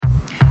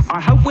I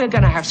hope we're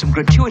going to have some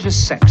gratuitous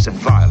sex and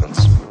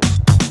violence.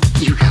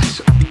 You guys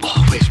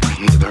always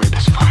bring me the very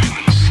best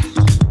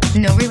violence.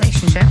 No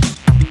relationship.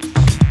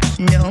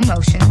 No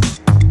emotions.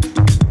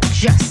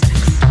 Just sex.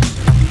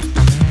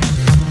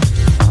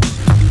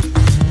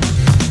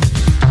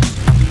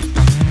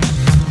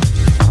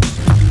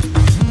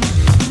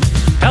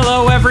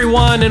 Hello,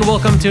 everyone, and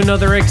welcome to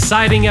another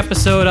exciting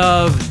episode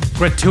of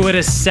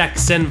Gratuitous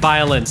Sex and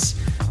Violence,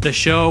 the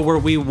show where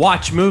we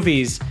watch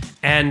movies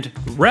and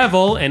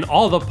revel in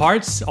all the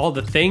parts, all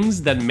the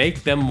things that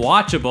make them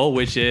watchable,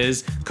 which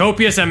is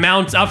copious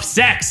amounts of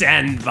sex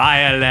and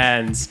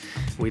violence.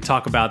 We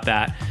talk about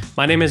that.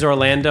 My name is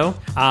Orlando,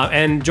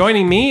 and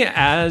joining me,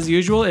 as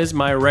usual, is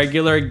my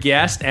regular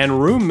guest and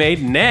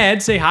roommate,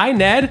 Ned. Say hi,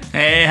 Ned.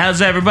 Hey,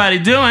 how's everybody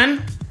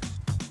doing?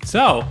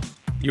 So,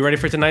 you ready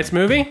for tonight's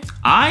movie?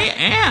 I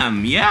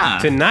am, yeah.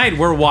 Tonight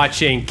we're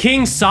watching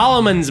King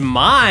Solomon's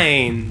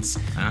Mines,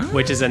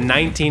 which is a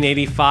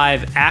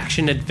 1985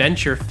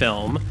 action-adventure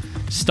film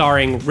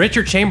starring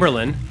Richard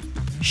Chamberlain,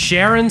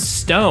 Sharon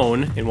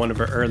Stone in one of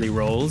her early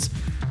roles,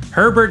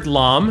 Herbert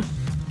Lom,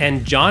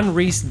 and John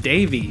Rhys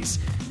Davies.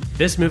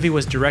 This movie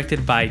was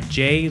directed by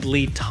J.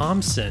 Lee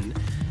Thompson,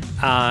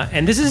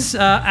 and this is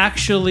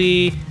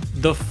actually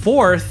the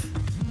fourth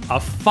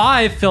of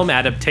 5 film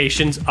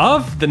adaptations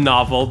of the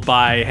novel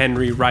by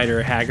Henry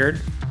Rider Haggard,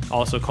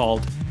 also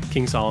called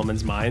King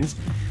Solomon's Mines.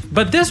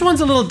 But this one's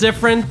a little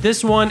different.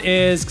 This one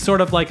is sort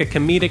of like a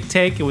comedic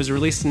take. It was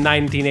released in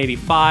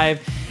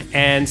 1985,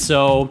 and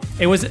so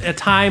it was a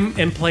time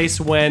and place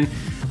when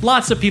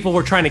lots of people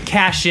were trying to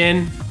cash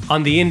in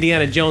on the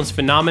Indiana Jones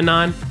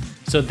phenomenon.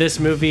 So this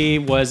movie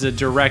was a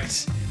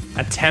direct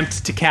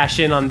attempt to cash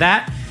in on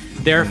that.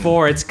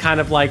 Therefore, it's kind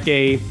of like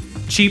a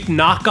cheap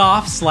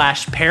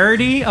knockoff /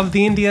 parody of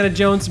the Indiana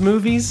Jones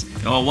movies.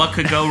 Oh, what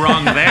could go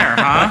wrong there,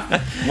 huh?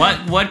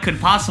 What could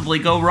possibly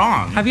go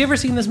wrong? Have you ever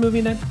seen this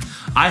movie, Ned?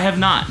 I have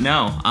not.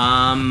 No.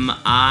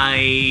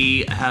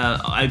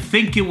 I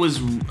think it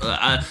was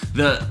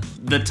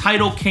the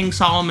title King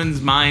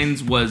Solomon's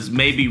Mines was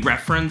maybe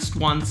referenced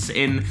once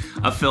in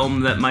a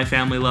film that my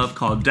family loved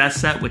called Death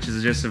Set, which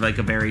is just like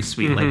a very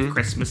sweet like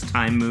Christmas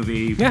time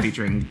movie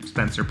featuring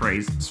Spencer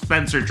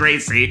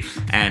Tracy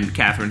and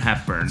Katharine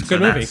Hepburn. It's a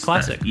good movie,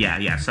 classic.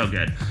 Yeah, so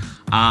good.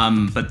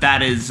 But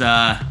that is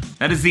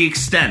the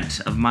extent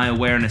of my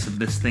awareness of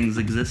this thing's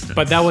existence.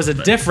 But that was a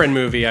different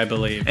movie, I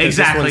believe.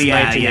 Exactly.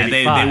 Yeah.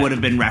 They would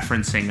have been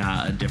referencing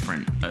a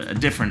different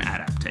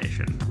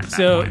adaptation.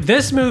 So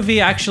this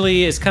movie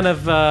actually is kind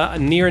of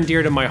near and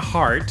dear to my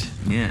heart.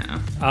 Yeah.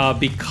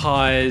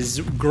 Because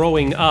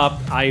growing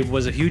up, I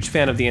was a huge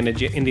fan of the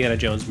Indiana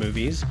Jones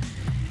movies.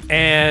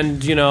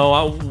 And, you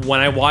know, when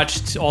I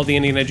watched all the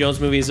Indiana Jones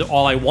movies,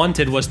 all I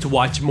wanted was to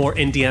watch more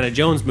Indiana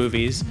Jones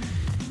movies.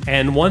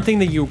 And one thing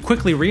that you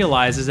quickly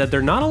realize is that there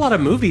are not a lot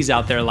of movies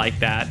out there like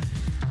that.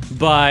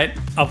 But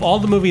of all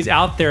the movies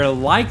out there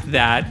like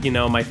that, you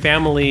know, my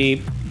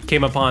family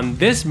came upon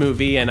this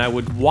movie and I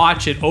would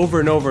watch it over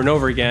and over and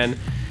over again.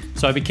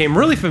 So I became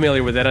really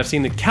familiar with it. I've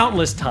seen it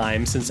countless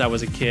times since I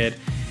was a kid.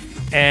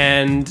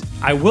 And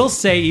I will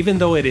say, even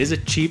though it is a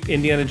cheap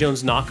Indiana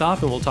Jones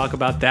knockoff, and we'll talk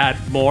about that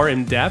more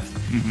in depth,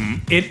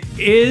 it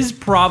is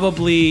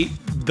probably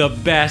the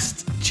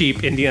best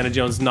cheap Indiana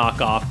Jones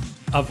knockoff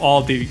of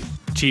all the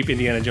cheap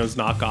Indiana Jones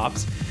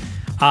knockoffs.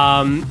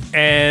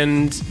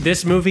 And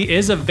this movie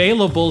is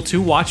available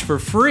to watch for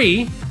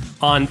free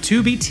on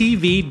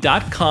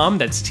TubiTV.com.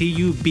 That's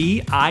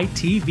TubiTV.com.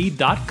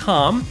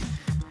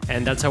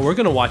 And that's how we're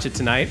going to watch it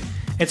tonight.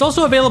 It's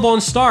also available on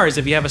Starz.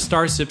 If you have a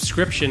Starz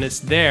subscription, it's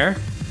there.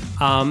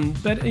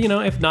 But, you know,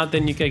 if not,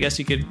 then I guess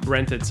you could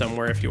rent it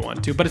somewhere if you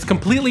want to. But it's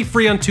completely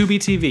free on Tubi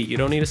TV. You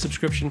don't need a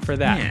subscription for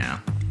that. Yeah.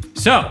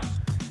 So,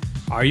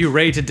 are you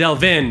ready to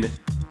delve in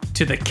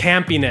to the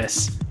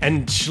campiness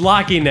and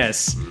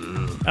schlockiness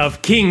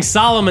of King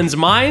Solomon's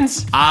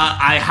Mines?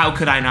 How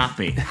could I not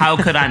be? How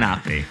could I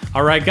not be?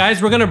 All right,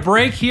 guys, we're going to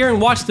break here and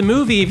watch the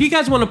movie. If you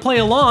guys want to play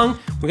along,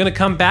 we're going to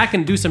come back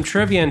and do some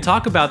trivia and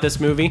talk about this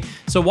movie.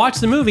 So watch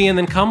the movie and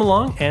then come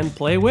along and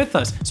play with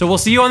us. So we'll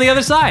see you on the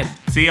other side.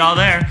 See y'all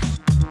there.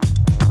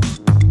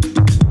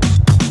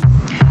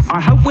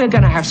 I hope we're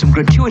going to have some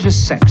gratuitous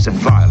sex and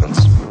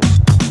violence.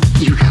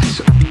 You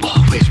guys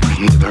always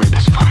bring me the very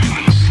best violence.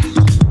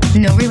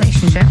 No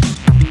relationship.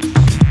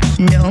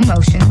 No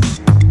emotions.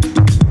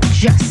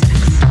 Just sex.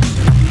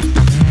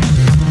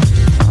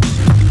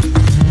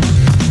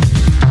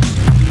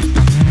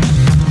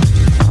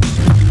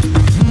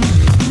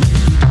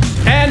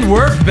 And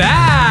we're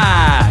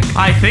back!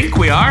 I think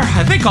we are.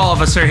 I think all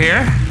of us are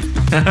here.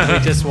 We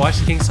just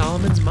watched King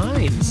Solomon's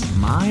Mines.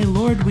 My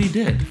lord, we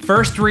did.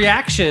 First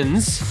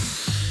reactions.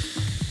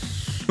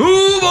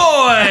 Ooh,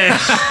 boy!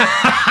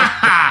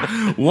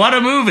 What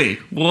a movie.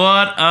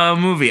 What a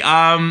movie.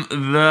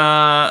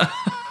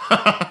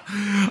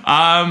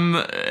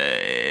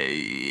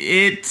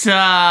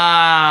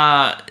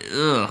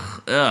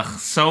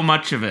 So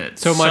much of it.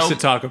 So much to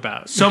talk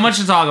about. So much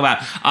to talk about.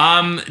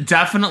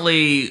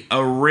 Definitely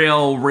a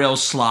real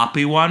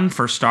sloppy one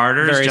for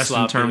starters. Very just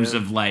sloppy, in terms yeah.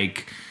 of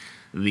like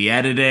the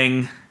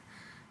editing,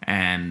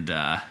 and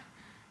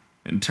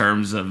in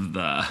terms of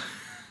the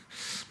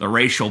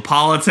racial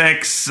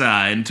politics,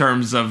 in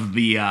terms of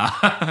the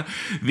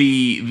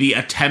the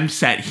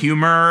attempts at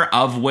humor,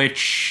 of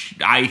which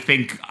I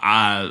think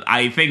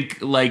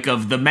like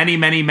of the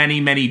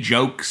many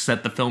jokes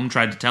that the film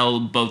tried to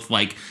tell, both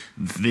like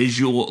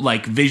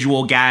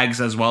visual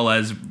gags as well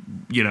as,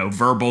 you know,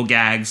 verbal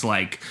gags.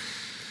 Like,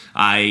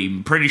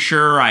 I'm pretty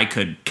sure I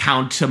could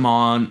count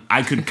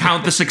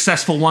the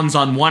successful ones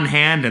on one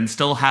hand and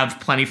still have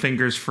plenty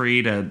fingers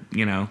free to,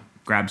 you know,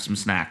 grab some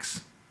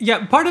snacks.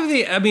 Yeah, part of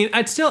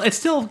it's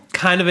still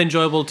kind of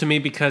enjoyable to me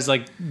because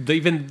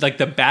even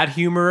the bad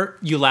humor,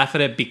 you laugh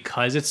at it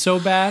because it's so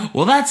bad.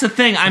 Well, that's the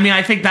thing. I mean,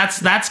 I think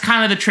that's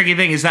kind of the tricky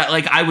thing, is that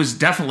like I was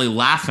definitely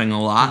laughing a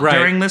lot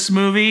during this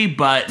movie,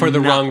 but for the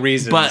wrong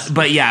reasons.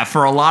 But yeah,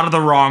 for a lot of the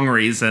wrong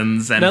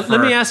reasons. And now, let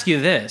me ask you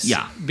this.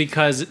 Yeah.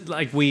 Because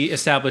like we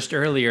established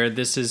earlier,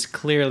 this is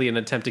clearly an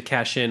attempt to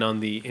cash in on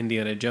the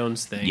Indiana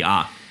Jones thing.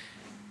 Yeah.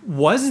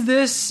 Was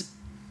this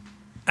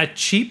a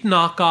cheap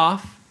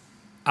knockoff,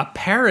 a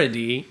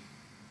parody,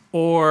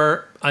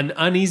 or an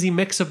uneasy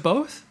mix of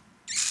both?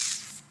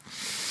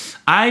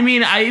 I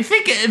mean, I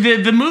think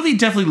the movie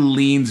definitely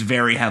leans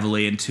very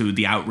heavily into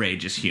the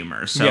outrageous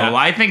humor. So yeah.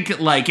 I think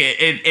like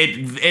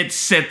it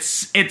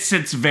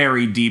sits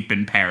very deep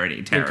in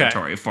parody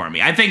territory for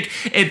me. I think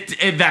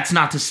that's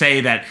not to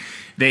say that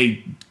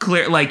they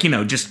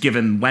just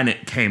given when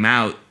it came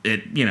out,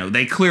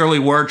 they clearly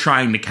were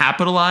trying to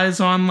capitalize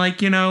on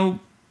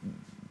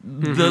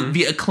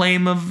the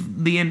acclaim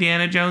of the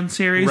Indiana Jones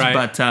series, right.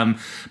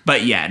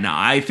 But yeah, no,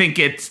 I think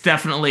it's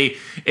definitely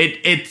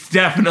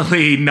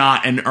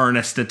not an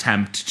earnest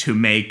attempt to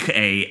make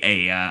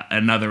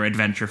another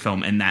adventure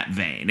film in that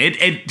vein.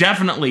 It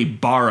definitely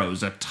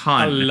borrows a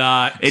ton, a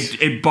lot.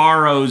 It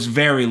borrows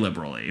very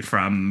liberally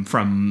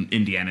from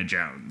Indiana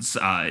Jones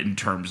in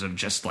terms of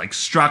just like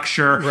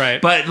structure,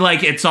 right? But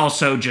like it's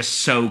also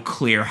just so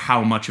clear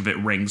how much of it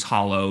rings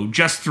hollow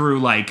just through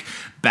like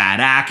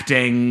bad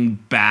acting,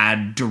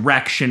 bad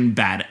direction,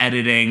 bad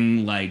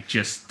editing, like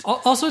just...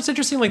 Also, it's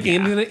interesting, like the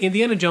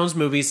Indiana Jones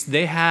movies,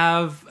 they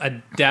have a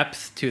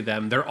depth to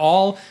them. They're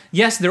all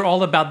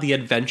about the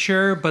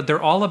adventure, but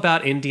they're all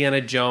about Indiana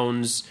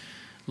Jones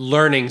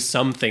learning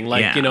something.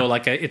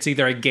 Like, it's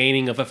either a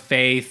gaining of a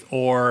faith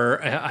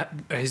or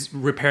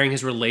repairing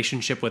his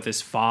relationship with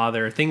his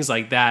father, things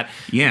like that.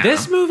 Yeah.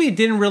 This movie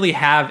didn't really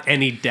have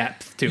any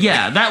depth to it.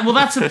 Yeah,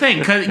 that's the thing.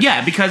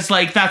 Because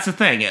like that's the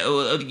thing.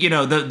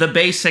 The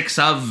basics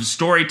of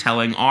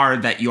storytelling are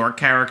that your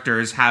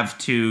characters have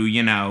to,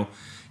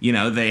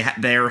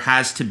 there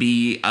has to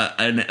be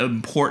an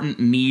important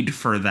need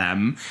for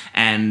them,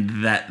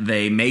 and that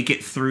they make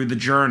it through the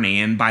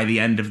journey, and by the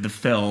end of the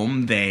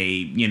film,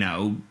 they,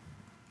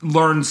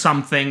 learn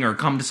something or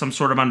come to some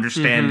sort of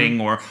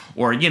understanding, or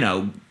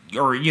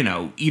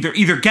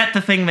either get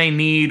the thing they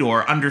need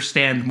or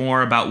understand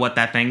more about what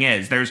that thing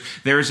is.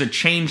 There's a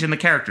change in the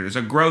character. There's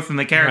a growth in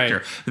the character.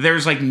 Right.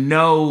 There's like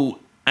no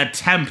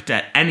attempt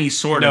at any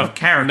sort of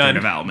character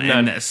development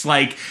in this.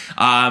 Like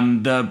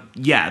the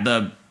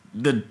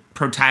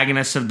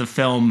protagonists of the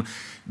film,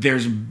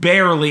 there's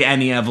barely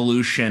any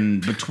evolution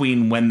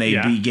between when they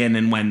begin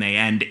and when they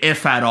end,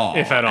 if at all.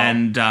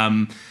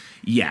 And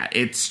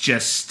it's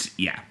just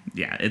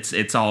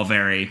it's all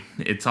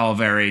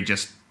very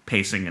just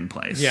pacing in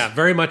place. Yeah,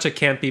 very much a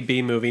campy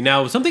B movie.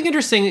 Now, something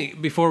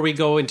interesting before we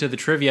go into the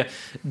trivia,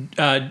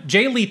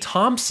 J. Lee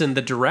Thompson,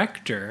 the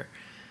director,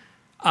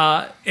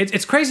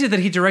 it's crazy that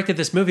he directed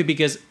this movie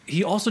because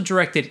he also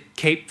directed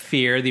Cape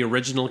Fear, the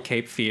original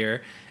Cape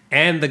Fear,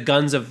 and The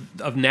Guns of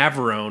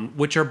Navarone,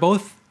 which are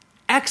both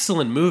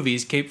excellent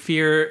movies. Cape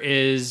Fear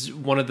is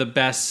one of the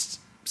best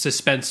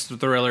suspense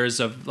thrillers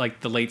of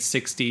like the late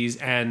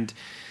 60s, and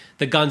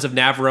The Guns of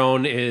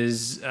Navarone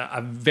is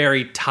a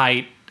very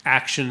tight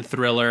action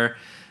thriller.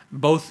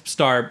 Both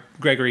star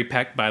Gregory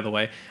Peck, by the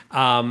way.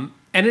 And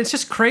it's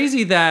just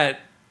crazy that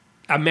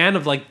a man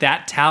of like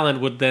that talent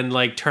would then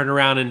like turn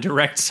around and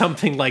direct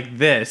something like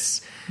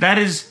this. That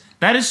is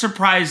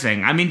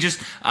surprising. I mean,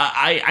 just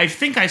I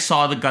think I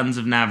saw The Guns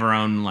of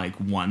Navarone like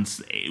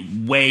once,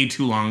 way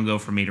too long ago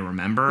for me to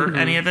remember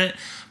any of it.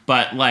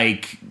 But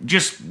like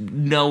just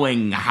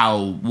knowing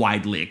how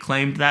widely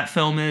acclaimed that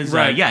film is,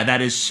 right?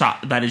 That is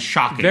shocking.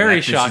 Very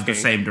that shocking. This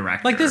is the same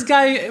director. Like this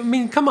guy. I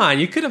mean, come on,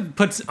 you could have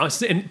put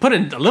in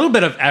a little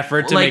bit of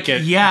effort to make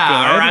it.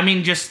 Yeah, good. Or I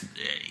mean, just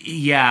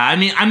yeah. I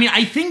mean,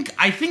 I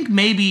think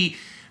maybe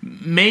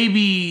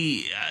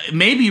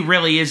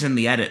really is in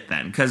the edit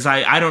then, because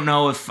I don't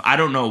know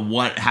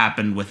what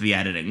happened with the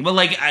editing, but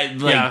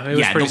it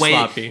was pretty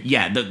sloppy.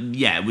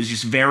 It was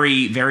just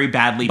very, very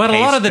badly but paced.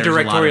 A lot of the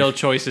directorial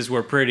choices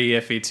were pretty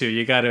iffy too,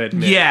 you got to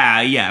admit.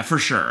 Yeah, for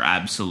sure,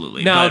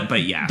 absolutely. Now,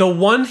 but yeah, the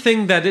one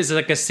thing that is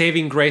like a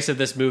saving grace of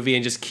this movie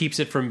and just keeps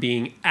it from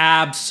being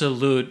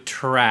absolute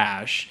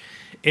trash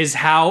is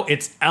how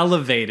it's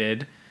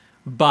elevated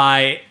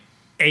by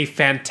a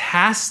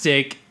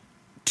fantastic,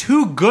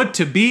 too good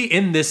to be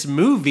in this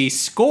movie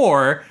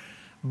score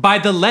by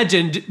the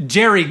legend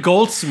Jerry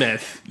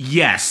Goldsmith.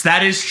 Yes,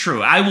 that is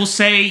true. I will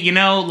say,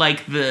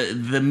 like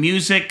the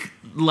music,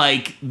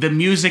 the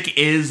music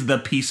is the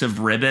piece of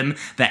ribbon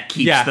that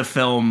keeps the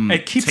film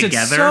it keeps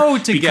together. It so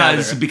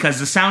together. Because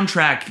the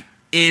soundtrack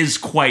is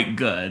quite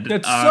good.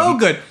 It's so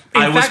good.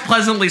 I was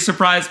pleasantly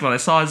surprised when I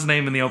saw his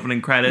name in the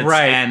opening credits.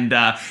 Right. And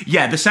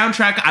the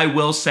soundtrack, I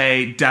will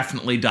say,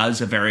 definitely does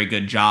a very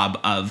good job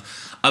of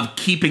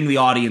keeping the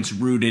audience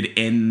rooted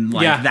in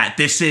that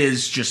this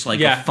is just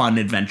a fun,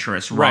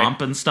 adventurous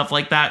romp and stuff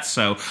like that.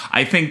 So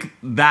I think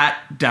that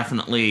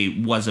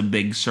definitely was a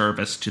big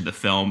service to the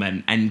film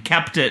and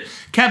kept it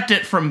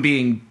from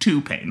being too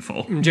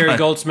painful. Jerry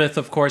Goldsmith,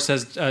 of course,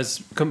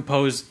 has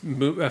composed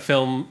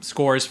film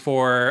scores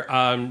for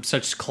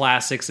such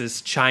classics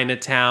as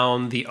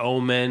Chinatown, The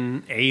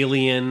Omen,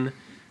 Alien,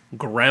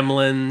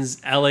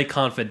 Gremlins, LA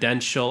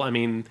Confidential. I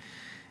mean...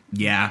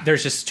 Yeah.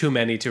 There's just too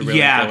many to really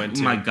go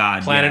into. My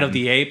God. Planet of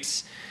the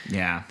Apes.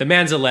 Yeah. The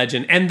man's a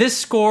legend. And this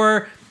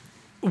score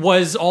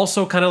was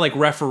also kind of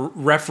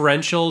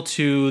referential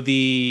to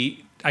the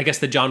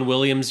John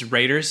Williams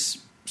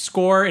Raiders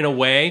score in a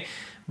way,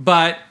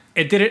 but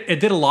it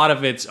did a lot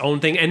of its own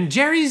thing. And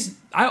Jerry's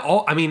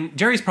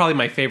probably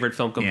my favorite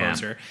film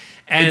composer.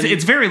 Yeah. And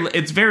it's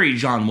very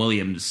John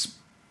Williams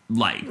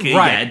right.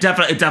 Yeah, it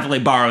definitely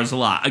borrows a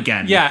lot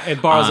again. Yeah,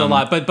 it borrows a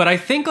lot. But I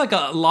think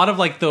a lot of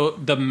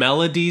the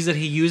melodies that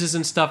he uses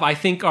and stuff, I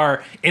think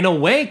are in a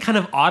way kind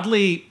of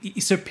oddly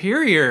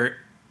superior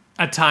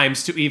at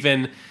times to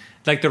even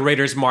the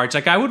Raiders March.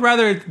 I would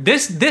rather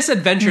this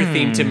adventure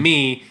theme to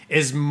me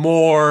is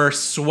more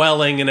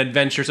swelling and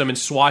adventuresome and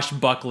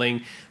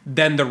swashbuckling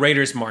than the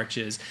Raiders March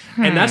is.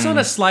 And that's not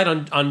a slight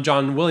on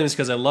John Williams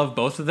because I love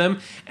both of them.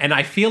 And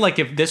I feel like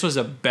if this was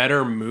a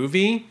better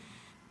movie,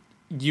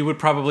 you would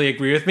probably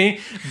agree with me,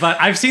 but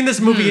I've seen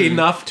this movie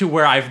enough to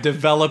where I've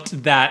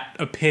developed that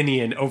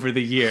opinion over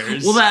the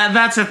years. Well,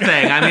 that's a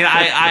thing. I mean,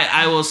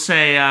 I will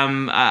say,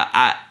 I'm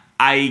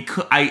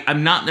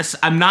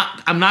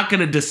not going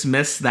to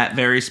dismiss that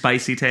very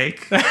spicy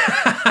take.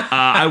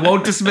 I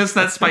won't dismiss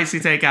that spicy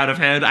take out of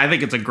hand. I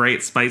think it's a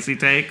great spicy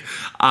take.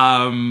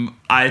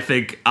 I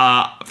think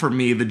for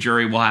me, the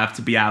jury will have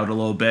to be out a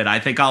little bit. I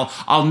think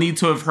I'll need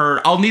to have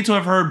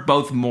heard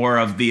both more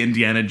of the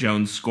Indiana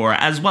Jones score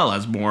as well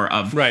as more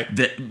of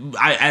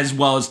as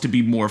well as to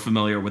be more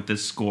familiar with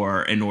this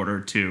score in order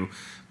to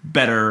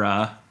better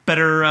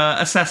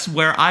assess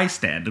where I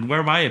stand and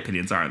where my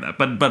opinions are on that.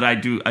 But I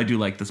do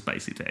like the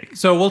spicy take.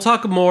 So we'll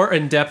talk more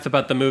in depth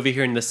about the movie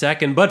here in a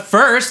second. But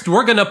first,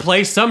 we're gonna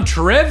play some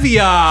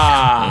trivia.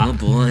 Oh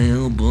boy!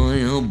 Oh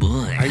boy! Oh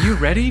boy! Are you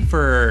ready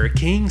for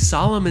King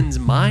Solomon's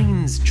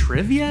Mines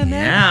trivia? Man?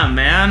 Yeah,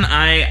 man.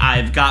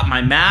 I've got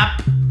my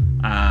map.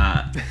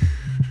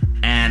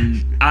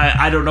 And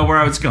I don't know where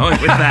I was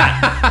going with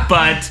that,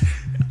 but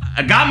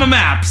I got my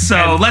map,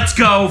 so let's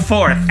go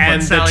forth.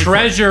 And the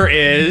treasure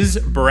is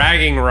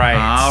bragging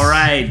rights. All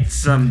right,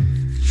 some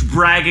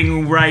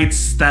bragging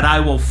rights that I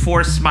will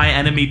force my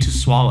enemy to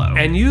swallow.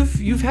 And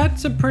you've had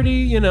some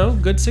pretty,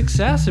 good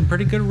success and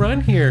pretty good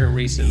run here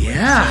recently.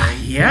 Yeah, so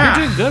yeah.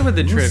 You're doing good with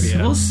the trivia.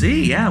 We'll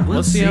see. Yeah,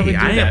 we'll see. How we do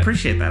I that.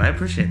 appreciate that.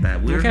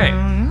 Okay,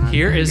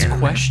 here is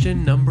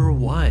question number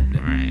 1.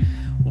 All right.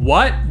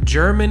 What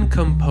German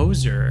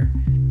composer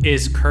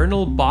is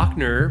Colonel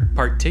Bachner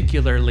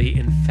particularly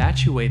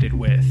infatuated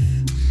with?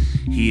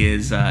 He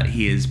is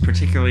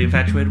particularly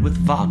infatuated with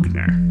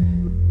Wagner.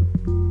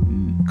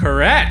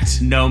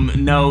 Correct. No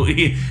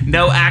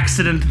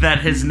accident that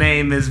his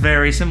name is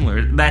very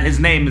similar.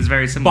 Wagner,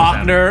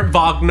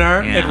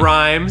 Yeah. it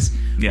rhymes.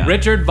 Yeah.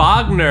 Richard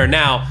Wagner.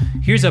 Now,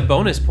 here's a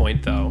bonus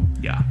point, though.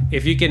 Yeah.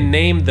 If you can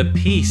name the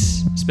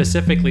piece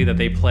specifically that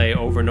they play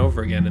over and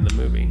over again in the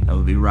movie. That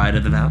would be Ride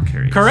of the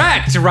Valkyries.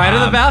 Correct. Ride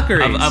of the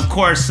Valkyries. Of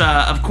course,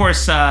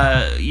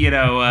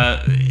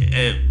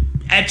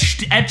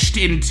 etched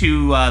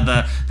into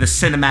the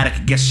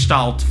cinematic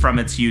gestalt from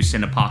its use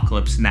in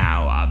Apocalypse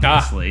Now,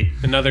 obviously.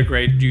 Another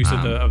great use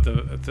of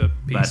the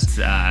piece.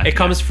 But it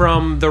comes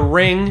from the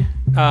Ring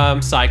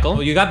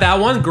cycle. You got that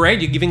one,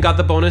 great. You even got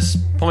the bonus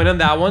point on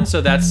that one,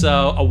 so that's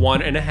a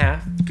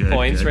 1.5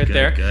 points right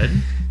there. Good.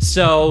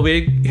 So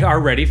we are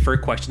ready for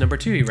question number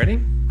 2. You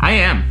ready? I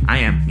am.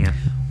 Yeah.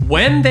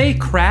 When they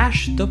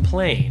crash the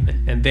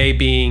plane, and they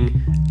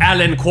being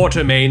Alan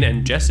Quatermain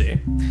and Jesse,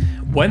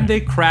 when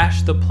they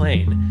crash the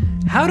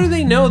plane, how do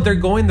they know they're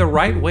going the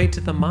right way to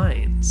the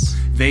mines?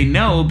 They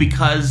know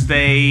because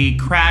they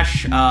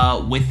crash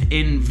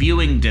within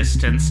viewing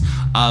distance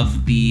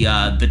of the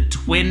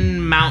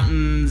twin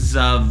mountains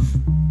of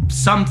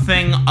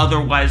something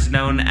otherwise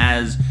known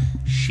as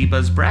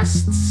Sheba's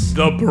breasts.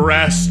 The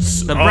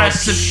breasts of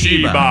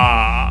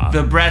Sheba.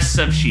 The breasts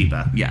of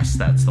Sheba. Yes,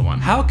 that's the one.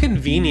 How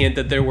convenient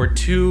that there were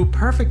two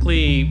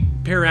perfectly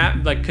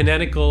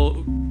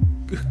canonical,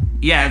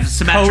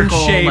 symmetrical,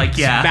 cone-shaped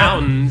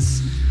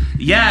mountains.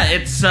 Yeah,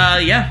 it's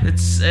Africa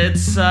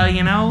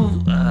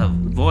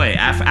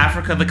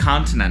the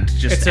continent,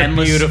 just it's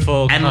endless, a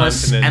beautiful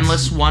continent.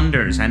 endless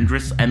wonders,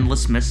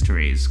 endless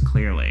mysteries.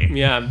 Clearly,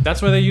 yeah,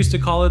 that's why they used to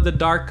call it the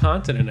Dark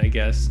Continent, I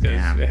guess,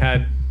 because it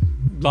had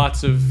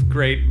lots of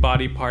great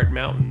body part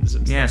mountains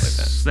and stuff like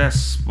that.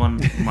 Yes,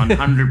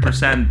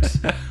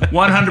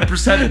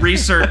 100%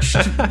 researched.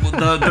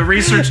 The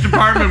research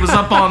department was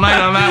up all night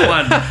on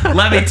that one.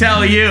 Let me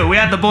tell you, we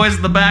had the boys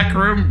in the back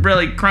room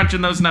really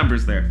crunching those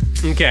numbers there.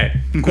 Okay.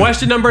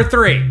 Question number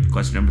 3.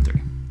 Question number 3.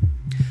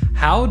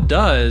 How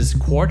does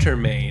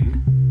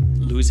Quatermain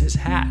lose his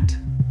hat?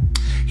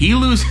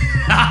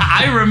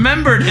 I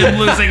remembered him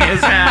losing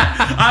his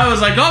hat. I was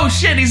like, oh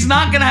shit, he's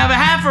not gonna have a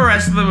hat for the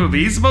rest of the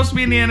movie. He's supposed to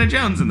be Indiana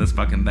Jones in this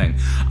fucking thing.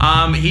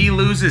 He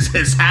loses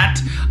his hat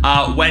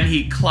when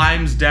he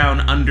climbs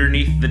down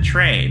underneath the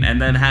train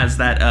and then has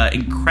that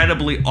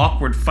incredibly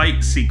awkward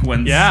fight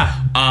sequence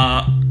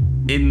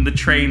in the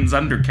train's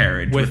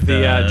undercarriage with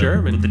the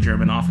German. With the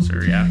German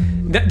officer, yeah.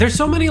 There's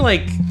so many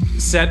like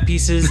set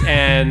pieces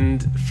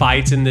and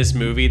fights in this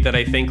movie that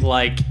I think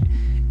like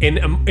in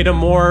a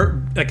more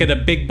like in a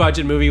big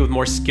budget movie with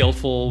more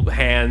skillful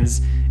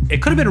hands,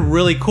 it could have been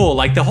really cool.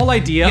 Like the whole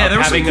idea of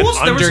having an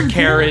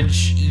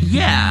undercarriage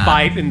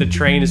fight in the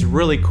train is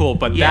really cool,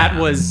 but that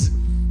was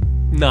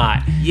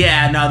not.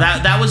 Yeah, no,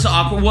 that was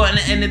awkward. Well,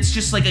 and it's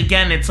just like,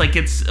 again, it's like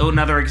it's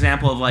another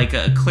example of like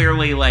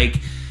clearly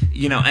like,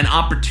 you know, an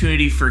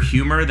opportunity for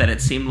humor that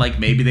it seemed like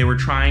maybe they were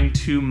trying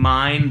to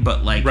mine,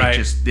 but like it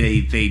just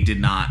they did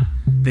not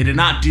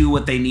do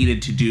what they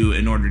needed to do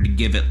in order to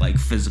give it like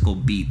physical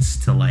beats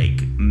to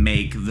like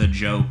make the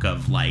joke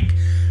of like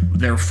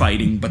they're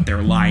fighting but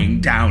they're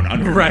lying down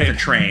underneath the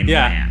train.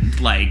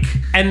 Like,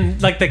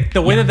 and like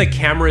the way that the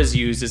camera is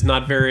used is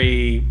not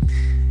very.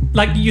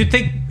 Like, you'd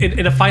think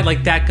in a fight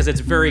like that, because it's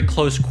very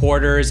close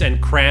quarters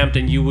and cramped,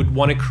 and you would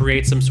want to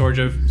create some sort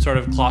of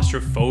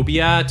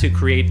claustrophobia to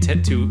create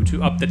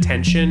to up the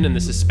tension and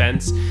the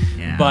suspense.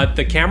 Yeah. But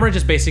the camera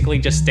just basically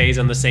just stays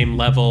on the same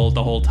level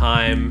the whole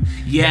time.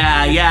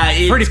 Yeah.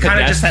 It's pretty kind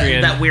of just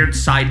pedestrian. that weird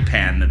side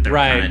pan that they're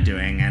kind of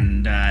doing,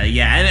 and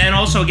and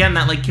also again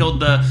that like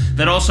killed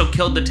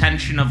the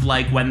tension of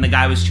like when the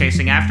guy was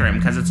chasing after him,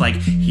 because it's like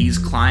he's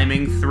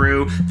climbing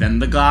through, then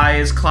the guy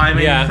is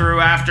climbing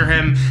through after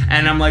him,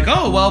 and I'm like,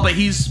 oh well, but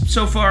he's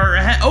so far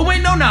ahead. Oh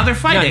wait, no, now they're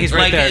fighting. Yeah, he's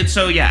right there.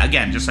 So yeah,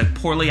 again, just like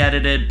poorly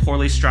edited,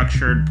 poorly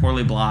structured,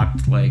 poorly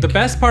blocked. Like the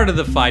best part of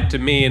the fight to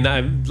me, and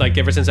I'm like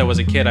ever since I was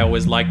a kid, I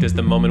always liked is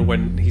the moment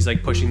when he's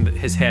like pushing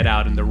his head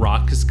out and the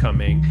rock is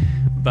coming.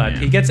 But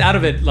he gets out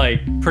of it like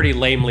pretty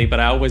lamely.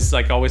 But I always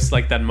like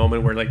that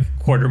moment where like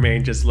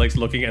Quatermain just like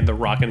looking at the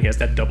rock and he has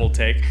that double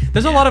take.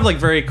 There's a lot of like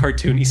very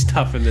cartoony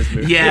stuff in this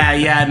movie.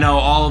 No,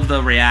 all of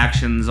the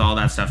reactions, all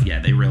that stuff. Yeah,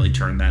 they really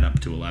turned that up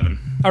to 11.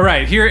 All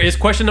right, here is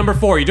question number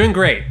 4. You're doing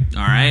great.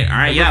 All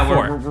right.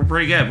 We're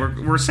pretty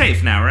good. We're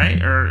safe now,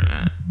 right? Or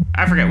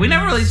I forget. We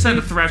never really set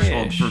a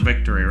threshold for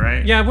victory,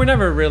 right? Yeah, we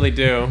never really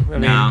do. I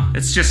mean,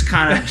 it's just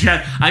kind of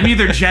I'm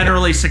either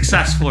generally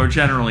successful or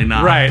generally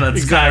not. Right,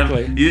 That's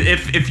exactly. Kind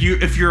of,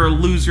 if you're a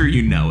loser,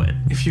 you know it.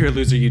 If you're a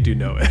loser, you do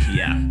know it.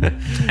 Yeah,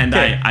 and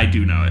I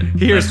do know it.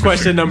 Here's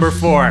question number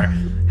 4.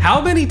 How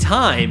many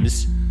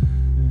times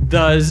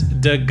does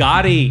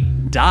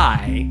Degati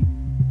die,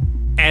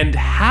 and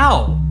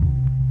how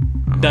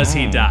does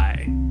he die?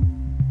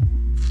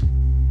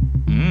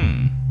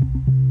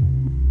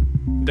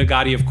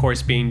 Degati, of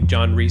course, being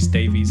John Rhys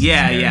Davies.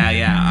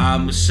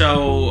 Yeah.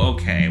 So,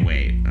 okay,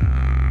 wait.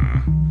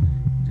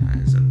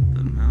 Dies at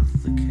the mouth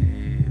of the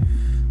cave.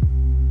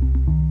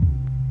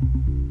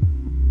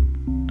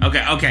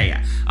 Okay,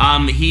 yeah.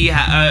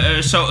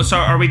 So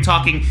are we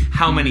talking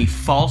how many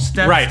false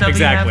deaths? Right,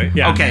 exactly. Have?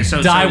 Yeah. Okay,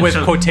 so die with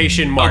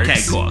quotation marks.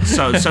 Okay, cool.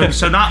 So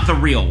not the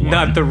real one.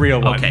 Not the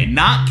real one. Okay,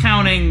 not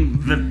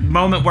counting the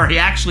moment where he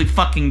actually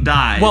fucking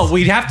dies. Well,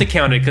 we'd have to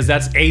count it because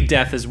that's a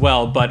death as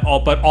well. But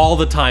all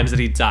the times that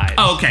he dies.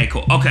 Oh, okay,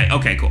 cool.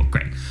 Okay, cool,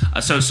 great.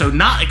 So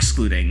not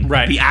excluding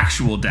the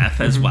actual death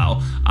as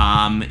well.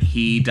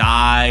 He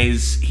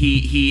dies.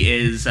 He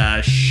is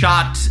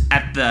shot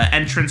at the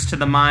entrance to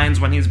the mines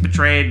when he's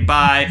betrayed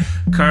by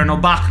Colonel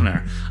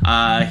Bachner.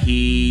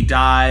 He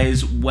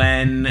dies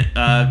when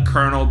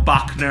Colonel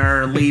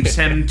Bachner leaves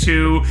him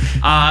to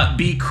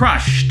be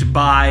crushed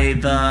by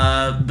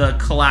the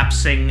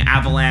collapsing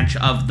avalanche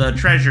of the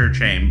treasure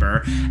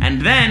chamber,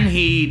 and then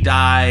he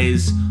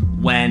dies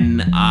when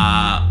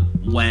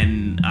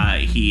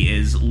he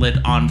is lit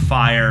on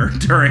fire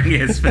during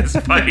his fist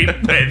fight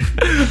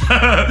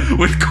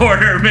with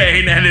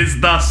Quatermain, and is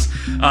thus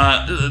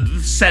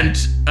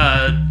sent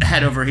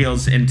head over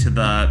heels into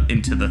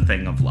the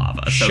thing of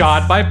lava. So,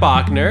 shot by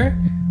Bachner,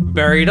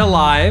 buried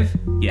alive,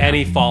 and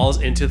he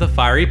falls into the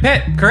fiery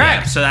pit.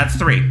 Correct. Yeah, so that's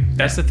 3.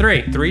 That's the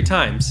 3. 3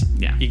 times.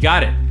 Yeah, you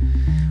got it.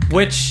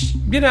 Which,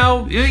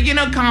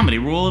 comedy,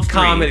 rule of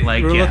 3.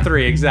 Like, rule of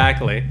 3,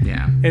 exactly.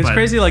 Yeah. And it's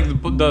crazy, like,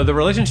 the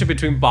relationship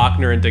between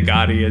Bachner and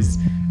Degati is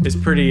is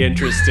pretty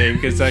interesting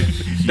because like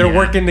they're Yeah.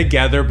 working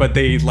together, but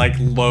they like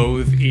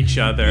loathe each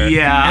other.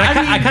 Yeah, and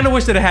I I mean- kind of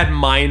wish that it had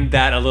mined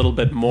that a little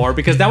bit more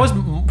because that was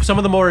some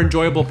of the more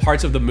enjoyable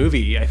parts of the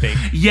movie. I think.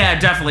 Yeah,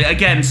 definitely.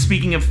 Again,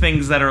 speaking of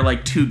things that are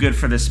like too good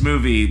for this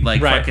movie,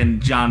 like Right. fucking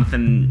John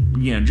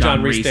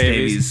Rhys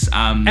Davies,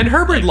 And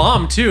Herbert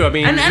Lom too. I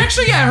mean, and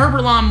actually, yeah,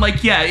 Herbert Lom,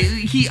 like, yeah,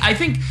 I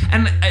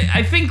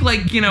think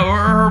like, you know,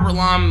 Herbert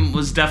Lom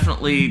was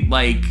definitely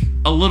like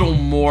a little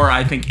more,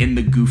 I think, in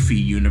the goofy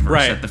universe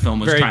Right. that the film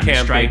was Very trying to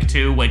campy. strike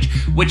to,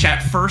 which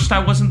at first I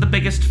wasn't the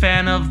biggest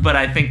fan of, but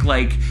I think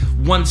like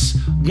once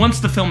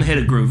the film hit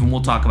a groove, and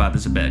we'll talk about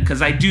this a bit,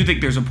 because I do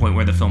think there's a point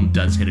where the film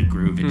does hit a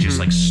groove. It just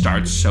like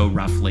starts so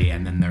roughly,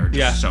 and then there are just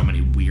Yeah. so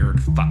many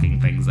weird fucking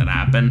things that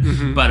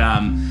happen.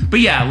 But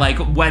yeah, like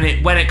when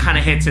it kind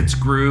of hits its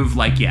groove,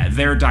 like yeah,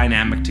 their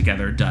dynamic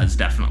together does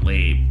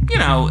definitely, you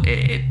know,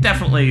 it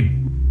definitely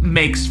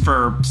makes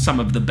for some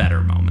of the better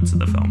moments of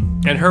the film.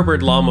 And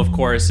Herbert Lom, of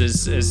course,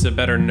 is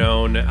better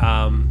known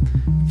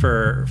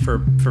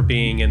for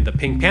being in the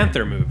Pink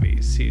Panther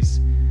movies. He's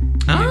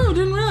Oh,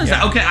 didn't realize Yeah.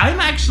 that. Okay, I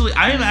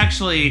am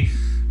actually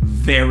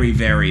very,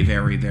 very,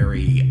 very,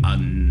 very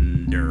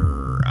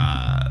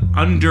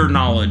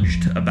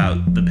underknowledged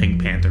about the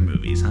Pink Panther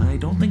movies. I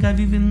don't think I've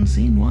even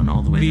seen one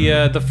all the way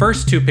through. the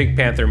first two Pink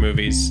Panther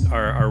movies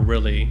are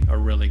really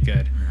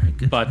good. right,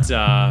 good But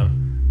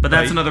But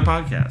that's another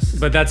podcast.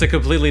 but that's a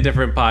completely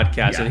different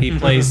podcast, Yeah. and he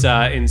plays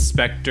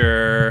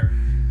Inspector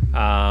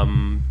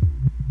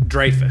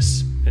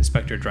Dreyfus.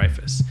 Inspector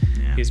Dreyfus.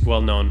 Yeah. He's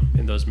well known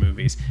in those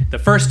movies. The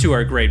first two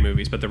are great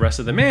movies, but the rest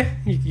of them,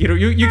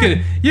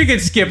 you can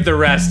skip the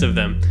rest of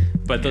them.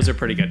 But those are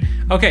pretty good.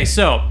 Okay,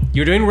 so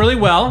you're doing really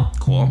well.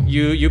 Cool.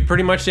 You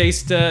pretty much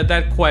aced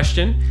that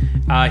question.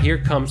 Here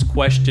comes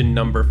question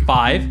number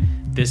 5.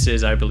 This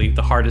is, I believe,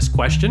 the hardest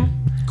question.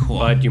 Cool.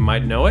 But you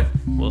might know it.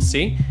 We'll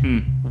see.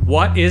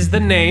 What is the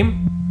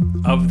name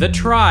of the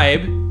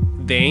tribe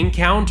they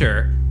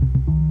encounter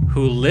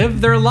who live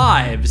their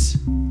lives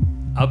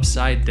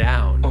upside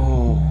down?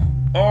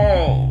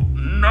 Oh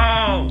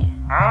no!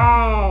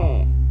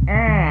 Oh!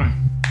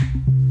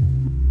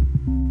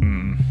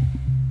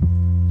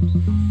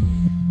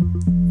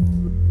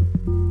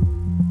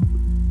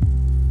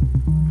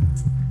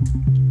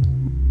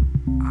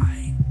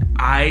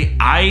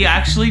 I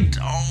actually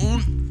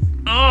don't.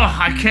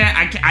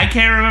 I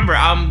can't remember.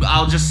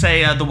 I'll just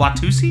say the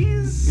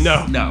Watusis.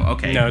 No.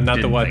 Okay. No, not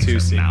the Didn't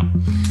think so,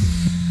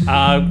 Watusi.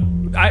 no.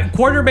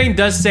 Quartermain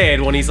does say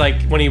it when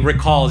he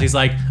recalls. He's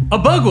like,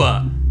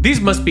 Abugwa. These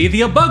must be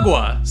the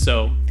Abugwa.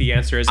 So the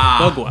answer is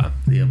Abugwa,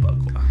 The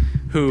Abugwa.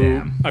 who,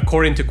 Damn.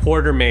 according to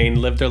Quartermain,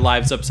 live their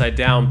lives upside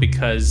down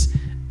because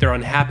they're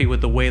unhappy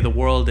with the way the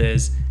world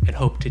is and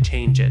hope to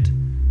change it.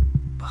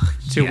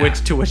 To Yeah.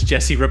 which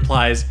Jesse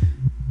replies,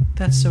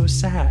 "That's so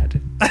sad."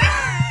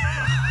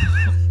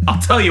 I'll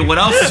tell you what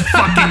else is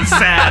fucking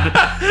sad.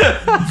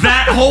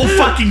 That whole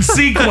fucking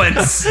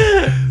sequence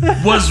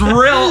was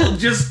real.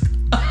 Just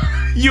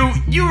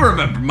you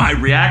remember my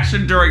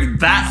reaction during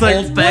that like,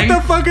 whole thing?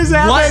 what the fuck is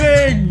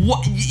happening?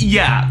 What?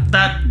 Yeah,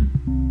 that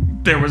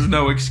there was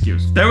no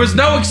excuse. There was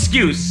no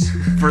excuse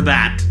for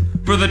that.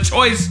 For the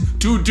choice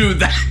to do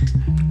that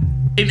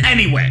in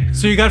any way.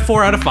 So you got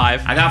 4 out of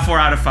 5. I got 4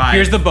 out of 5.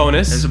 Here's the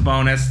bonus. There's a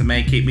bonus that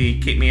may keep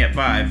me at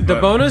 5. The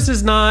bonus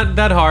is not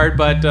that hard,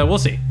 but we'll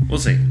see. We'll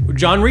see.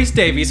 John Rhys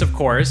Davies, of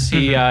course.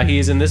 He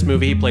is in this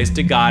movie. He plays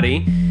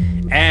Degati.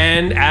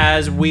 And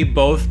as we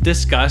both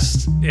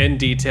discussed in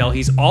detail,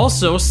 he's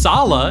also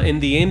Sala in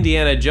the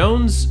Indiana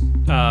Jones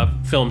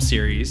film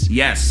series.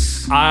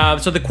 Yes.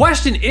 So the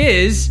question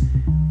is,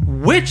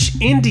 which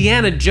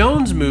Indiana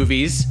Jones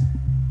movies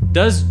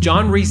does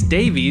John Rhys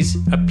Davies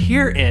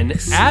appear in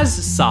as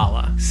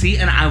Sala? See,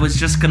 and I was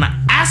just gonna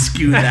ask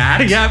you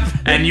that. Yep.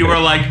 And you were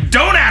like,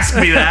 "Don't ask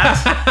me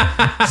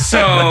that."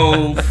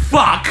 So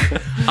fuck.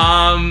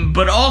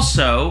 But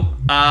also,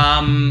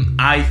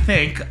 I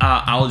think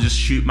I'll just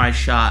shoot my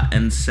shot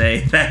and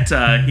say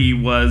that he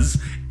was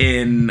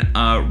in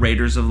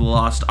Raiders of the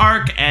Lost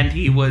Ark and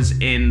he was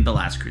in The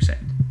Last Crusade.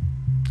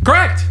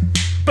 Correct.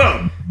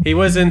 Boom. He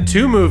was in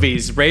 2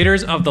 movies,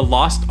 Raiders of the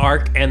Lost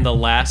Ark and The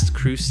Last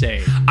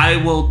Crusade. I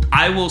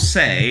will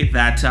say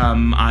that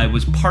I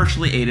was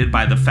partially aided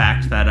by the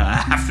fact that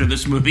after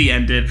this movie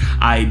ended,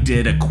 I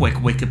did a quick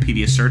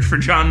Wikipedia search for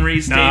John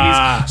Rhys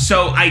Davies.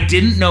 So I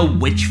didn't know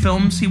which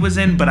films he was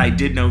in, but I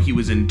did know he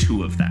was in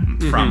 2 of them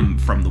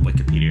from the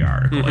Wikipedia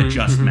article. It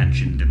just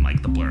mentioned in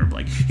like the blurb,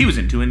 like he was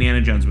in 2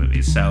 Indiana Jones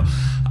movies. So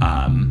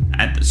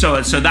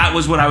so that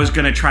was what I was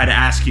going to try to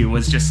ask you,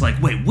 was just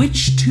like, wait,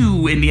 which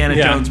 2 Indiana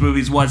Jones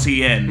movies was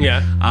he in?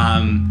 Yeah.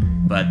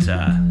 But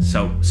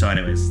so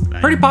anyways,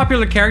 Pretty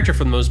popular character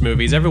from those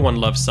movies. Everyone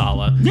loves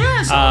Sala.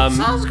 Yeah,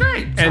 Sal's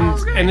great.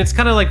 And it's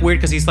kind of like weird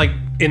because he's like,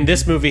 in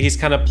this movie, he's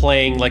kind of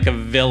playing like a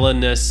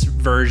villainous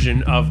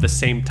version of the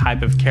same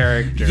type of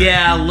character.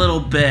 Yeah, a little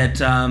bit.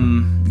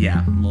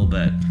 Yeah, a little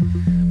bit.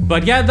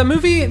 But yeah, the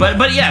movie.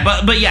 But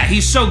yeah,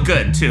 he's so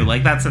good too.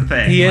 Like that's the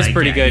thing. He is Like,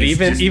 pretty yeah, good. he's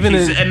Even just- even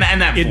he's- in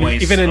and that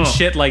voice, even in oh.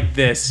 shit like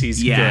this,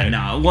 he's Yeah, good.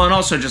 no. Well, and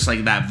also just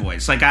like that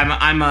voice. Like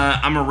I'm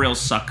a real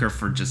sucker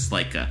for just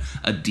like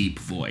a deep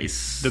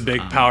voice. The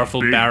big,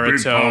 powerful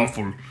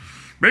baritone.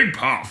 Big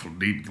powerful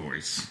deep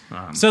voice.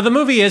 So the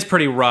movie is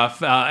pretty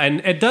rough,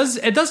 and it does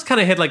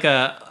kind of hit like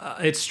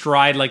its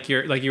stride, like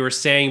you were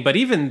saying. But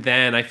even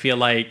then, I feel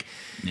like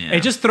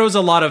it just throws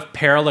a lot of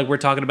peril, like we're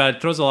talking about.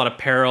 It throws a lot of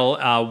peril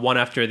one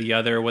after the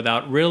other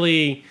without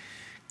really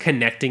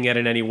connecting it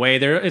in any way.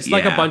 It's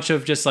like a bunch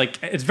of just like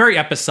it's very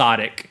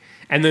episodic.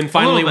 And then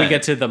finally we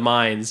get to the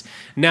mines.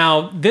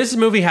 Now, this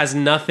movie has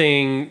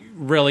nothing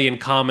really in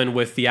common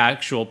with the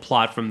actual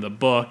plot from the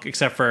book,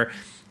 except for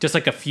just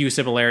like a few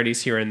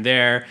similarities here and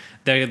there.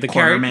 The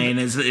Quatermain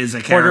is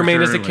a character.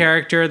 Quatermain is the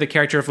character. The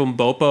character of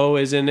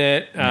Umbopo is in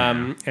it.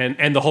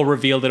 And the whole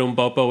reveal that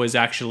Umbopo is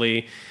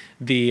actually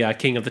the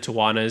king of the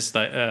Tuanas,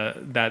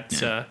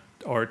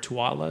 or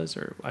Tualas,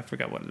 or I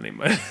forgot what the name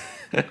was.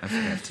 I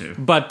forgot too.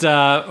 But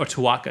or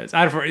Tuacas.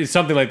 I don't know,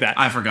 something like that.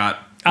 I forgot.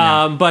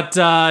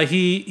 But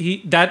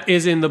he that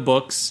is in the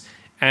books,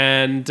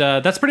 and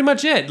that's pretty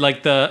much it.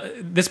 Like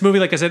this movie,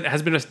 like I said,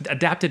 has been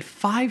adapted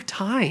 5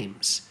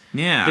 times.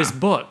 Yeah, This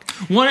book.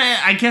 Well,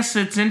 I guess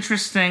it's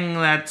interesting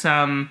that.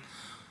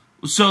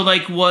 So,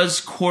 like, was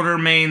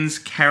Quatermain's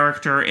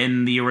character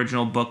in the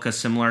original book a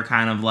similar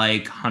kind of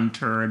like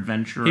hunter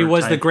adventurer? He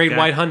was the type Great guy?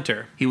 White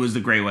Hunter. He was the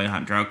Great White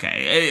Hunter.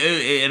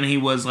 Okay, and he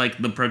was like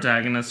the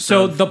protagonist.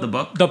 So of the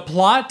book. the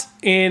plot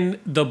in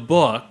the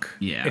book,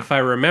 Yeah. if I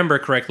remember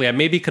correctly, I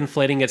may be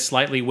conflating it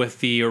slightly with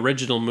the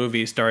original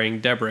movie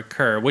starring Deborah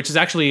Kerr, which is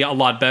actually a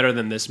lot better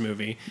than this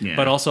movie,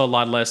 but also a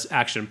lot less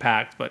action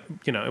packed. But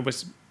you know, it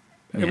was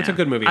a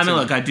good movie. I mean,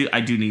 look, I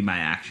do need my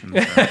action. So,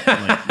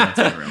 like, let's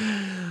be real.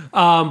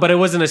 But it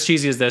wasn't as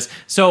cheesy as this.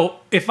 So,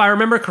 if I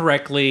remember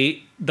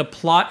correctly, the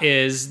plot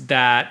is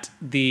that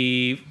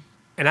and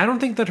I don't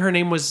think that her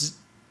name was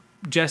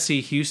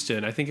Jessie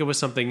Houston. I think it was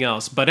something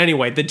else. But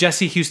anyway, the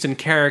Jessie Houston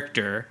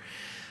character,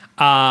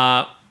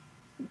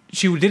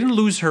 she didn't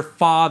lose her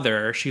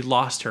father. She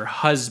lost her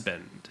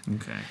husband.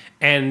 Okay.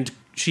 And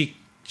she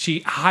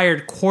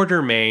hired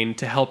Quatermain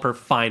to help her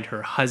find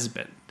her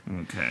husband.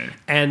 Okay.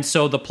 And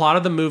so the plot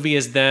of the movie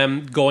is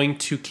them going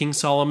to King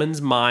Solomon's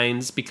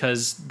mines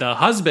because the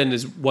husband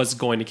was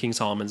going to King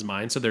Solomon's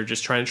mines, so they're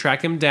just trying to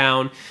track him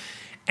down.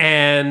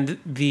 And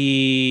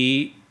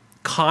the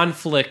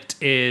conflict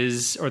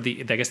is, or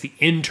the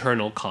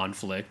internal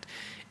conflict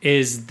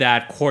is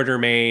that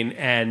Quatermain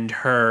and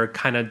her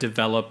kind of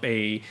develop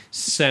a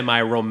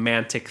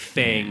semi-romantic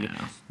thing,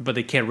 but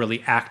they can't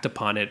really act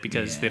upon it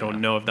because they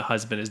don't know if the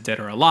husband is dead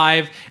or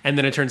alive. And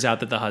then it turns out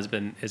that the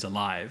husband is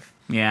alive.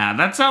 Yeah,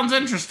 that sounds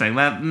interesting.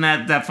 That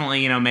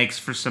definitely, makes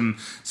for some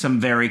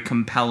very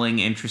compelling,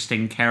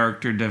 interesting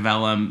character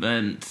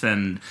development,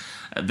 and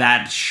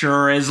that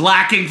sure is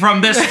lacking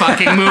from this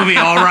fucking movie.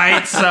 All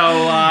right,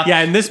 so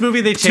in this movie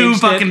they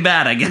changed too it. fucking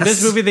bad, I guess. In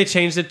this movie they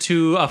changed it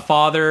to a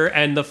father,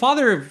 and the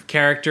father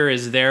character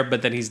is there,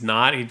 but then he's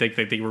not. They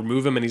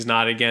remove him, and he's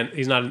not again.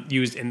 He's not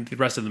used in the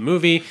rest of the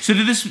movie. So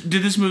did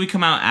this movie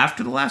come out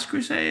after The Last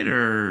Crusade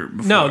or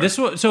before? No,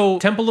 so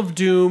Temple of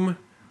Doom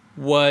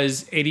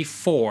was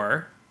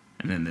 84.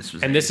 And then this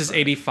was, and this is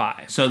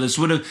 85. So this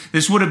would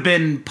have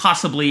been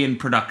possibly in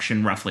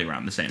production roughly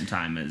around the same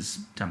time as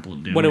Temple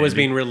of Doom when it was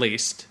being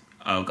released.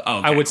 Oh, okay,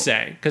 I would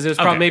say because it was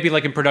probably maybe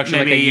like in production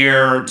maybe like a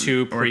year or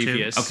two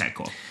previous. Okay,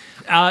 cool.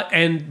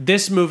 And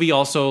this movie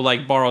also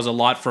like borrows a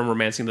lot from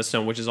Romancing the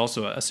Stone, which is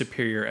also a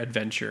superior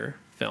adventure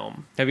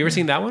film. Have you ever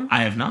seen that one?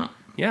 I have not.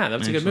 Yeah, that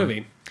was a good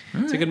movie.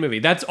 It's a good movie.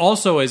 That's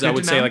also is I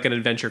would say know. like an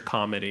adventure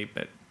comedy,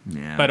 but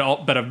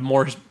a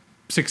more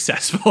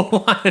successful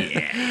one.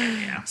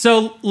 Yeah.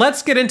 So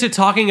let's get into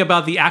talking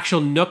about the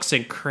actual nooks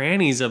and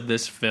crannies of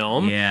this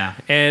film. Yeah.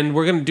 And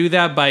we're going to do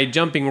that by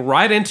jumping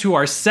right into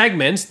our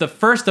segments, the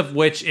first of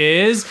which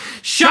is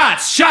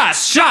Shots!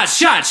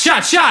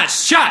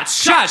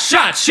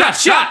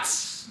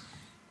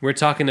 We're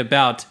talking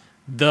about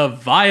the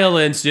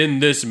violence in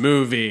this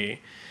movie.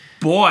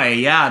 Boy,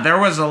 yeah, there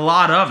was a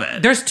lot of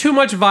it. There's too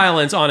much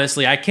violence,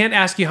 honestly. I can't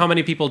ask you how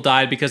many people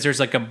died because there's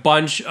like a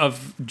bunch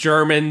of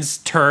Germans,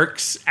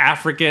 Turks,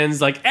 Africans,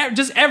 like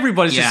just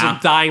everybody's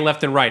just dying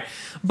left and right.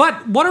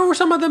 But what are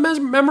some of the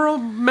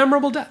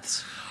memorable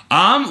deaths?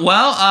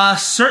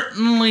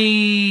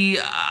 Certainly.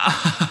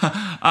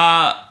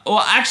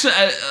 Actually,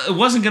 it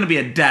wasn't going to be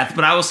a death,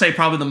 but I will say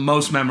probably the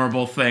most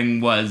memorable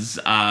thing was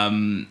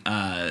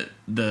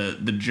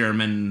the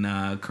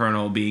German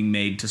colonel being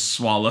made to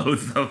swallow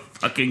the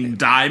fucking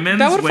diamonds.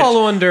 That would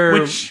fall under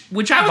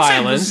which I would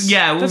violence.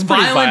 say was, that's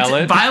pretty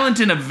violent. Violent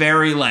in a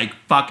very like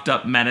fucked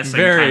up, menacing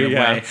kind of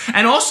way,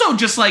 and also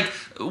just like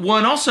Well,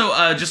 and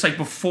also just like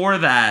before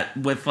that,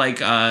 with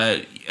like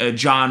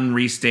John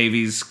Rhys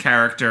Davies'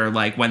 character,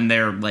 like when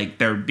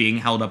they're being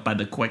held up by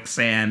the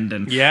quicksand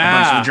and a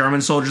bunch of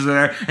German soldiers are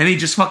there, and he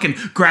just fucking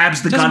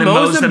grabs the gun and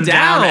mows them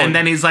down, and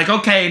then he's like,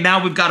 okay,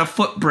 now we've got a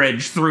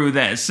footbridge through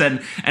this,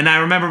 and I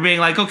remember being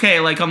like, okay,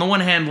 like on the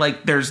one hand,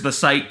 like there's the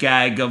sight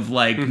gag of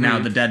like now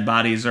the dead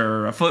bodies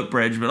are a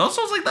footbridge, but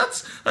also it's like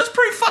that's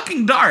pretty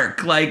fucking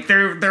dark. Like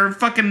they're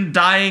fucking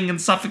dying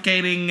and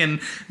suffocating, and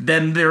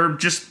then they're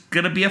just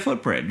gonna be a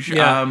footbridge.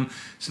 Yeah.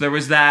 So there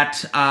was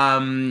that.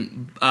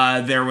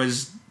 There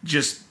was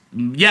just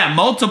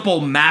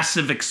multiple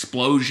massive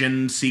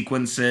explosion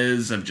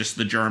sequences of just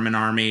the German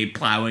army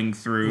plowing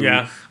through.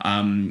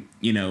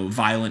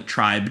 Violent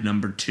Tribe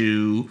number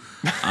 2.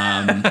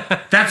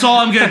 That's all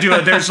I'm gonna do.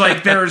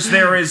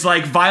 There is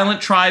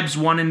Violent Tribes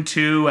 1 and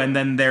 2, and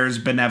then there's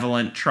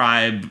Benevolent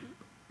Tribe,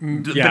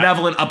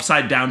 Benevolent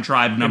Upside Down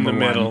Tribe number in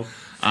the 1. Middle.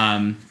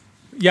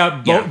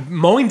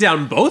 Mowing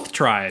down both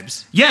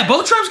tribes. Yeah,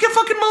 both tribes get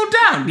fucking mowed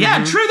down.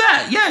 Yeah, true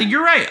that. Yeah,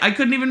 you're right. I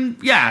couldn't even.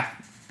 Yeah,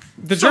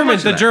 the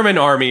German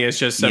army is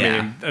just. I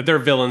mean, they're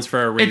villains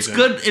for a reason.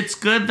 It's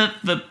good that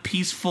the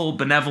peaceful,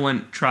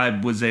 benevolent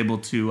tribe was able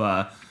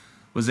to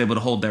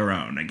hold their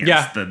own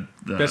against the.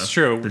 That's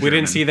true. We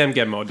didn't see them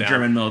get mowed down.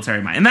 German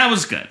military might, and that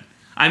was good.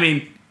 I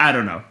mean, I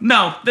don't know.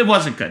 No, it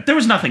wasn't good. There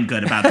was nothing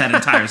good about that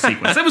entire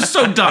sequence. It was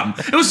so dumb.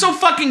 It was so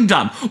fucking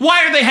dumb.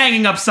 Why are they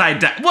hanging upside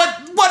down?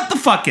 What the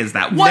fuck is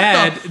that?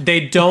 Ned,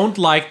 they don't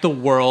like the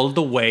world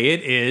the way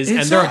it is,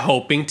 and they're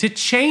hoping to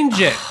change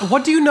it.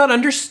 What do you not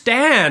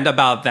understand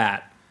about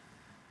that?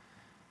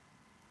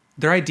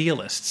 They're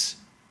idealists.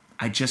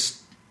 I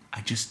just.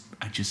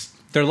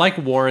 They're like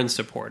Warren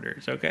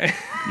supporters, okay?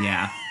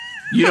 Yeah.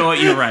 You know what?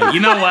 You're right. You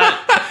know what?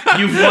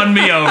 You've won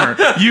me over.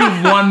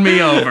 You've won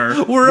me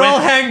over. We're all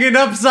hanging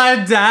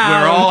upside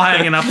down. We're all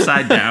hanging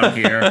upside down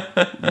here.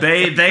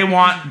 They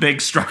want big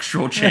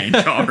structural change,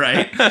 all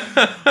right?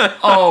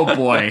 Oh,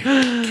 boy.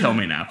 Kill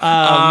me now.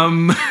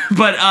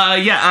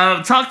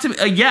 Talk to me.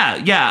 We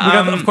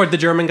got, of course, the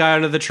German guy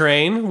under the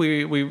train.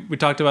 We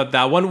talked about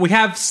that one. We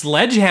have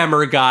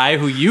Sledgehammer guy,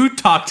 who you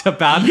talked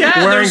about,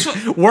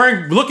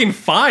 wearing looking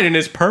fine in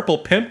his purple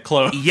pimp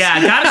clothes. Yeah,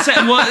 I gotta say,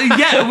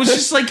 it was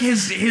just like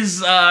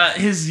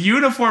his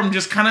uniform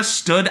just kind of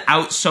stood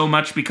out so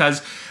much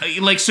because,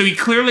 so he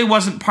clearly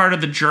wasn't part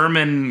of the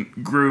German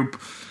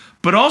group,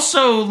 but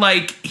also,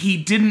 he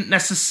didn't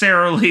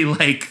necessarily,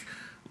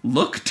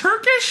 look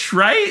Turkish,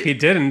 right? He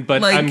didn't,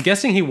 but I'm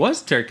guessing he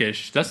was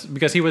Turkish. That's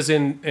because he was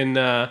in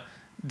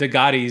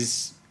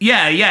Degati's...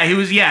 Yeah, he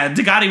was,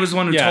 Degati was the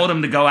one who told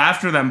him to go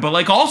after them, but,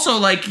 again,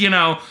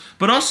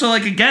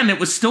 it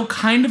was still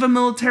kind of a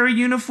military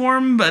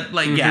uniform, but,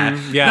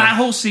 that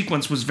whole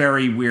sequence was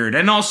very weird.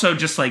 And also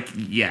just,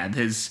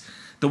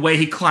 the way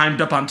he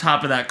climbed up on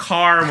top of that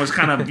car and was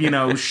kind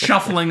of,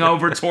 shuffling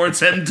over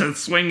towards him to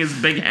swing his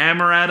big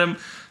hammer at him.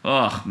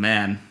 Oh,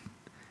 man.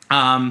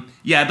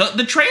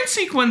 The train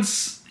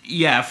sequence,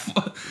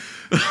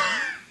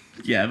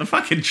 the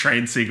fucking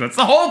train sequence.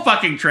 The whole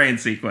fucking train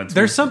sequence.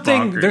 There's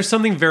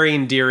something very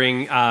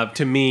endearing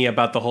to me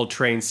about the whole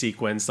train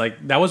sequence.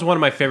 That was one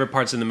of my favorite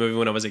parts in the movie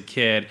when I was a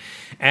kid.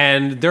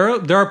 And there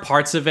are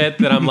parts of it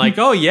that I'm like,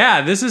 oh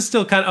yeah, this is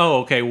still kind of,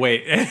 oh okay,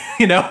 wait.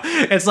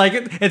 It's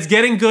it's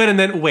getting good and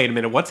then wait a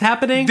minute, what's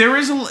happening?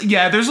 There's a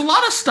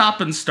lot of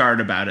stop and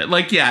start about it.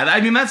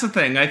 I mean that's the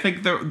thing. I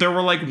think there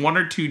were 1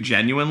 or 2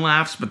 genuine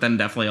laughs, but then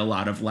definitely a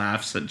lot of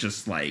laughs that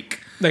just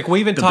we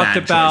even talked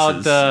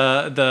about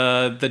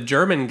the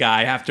German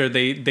guy after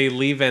they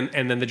leave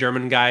and then the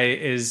German guy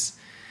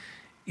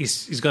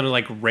he's going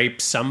to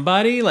rape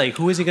somebody.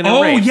 Who is he going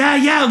to rape? Oh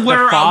yeah.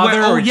 The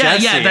father or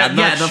Jesse? I'm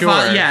not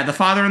sure. The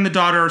father and the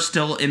daughter are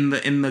still in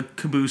the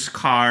caboose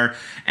car,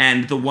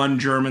 and the one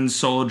German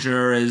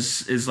soldier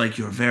is like,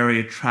 you're very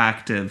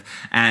attractive,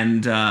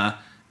 and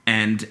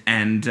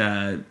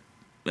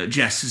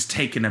Jess is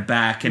taken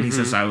aback, and he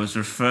says, "I was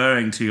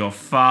referring to your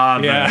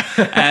father." Yeah.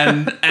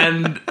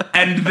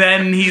 and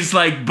then he's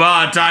like,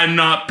 "But I'm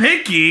not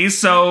picky."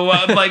 So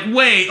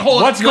wait, hold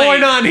on. What's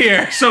going on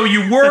here? So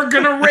you were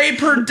gonna rape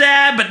her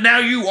dad, but now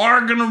you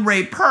are gonna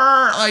rape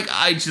her?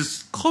 I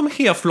just come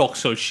here,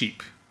 flocks of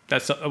sheep.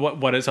 That's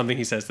what is something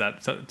he says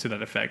to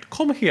that effect.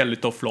 Come here,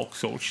 little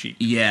flocks of sheep.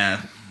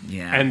 Yeah.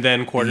 And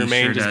then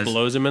Quartermain just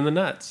blows him in the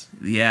nuts.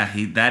 Yeah,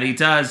 he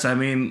does. I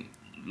mean.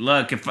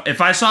 Look,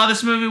 if I saw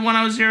this movie when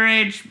I was your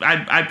age,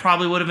 I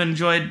probably would have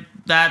enjoyed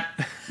that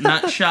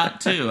nut shot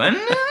too. And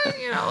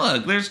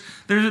look,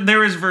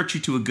 there is virtue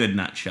to a good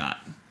nut shot.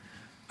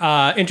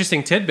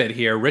 Interesting tidbit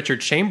here: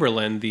 Richard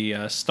Chamberlain,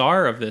 the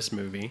star of this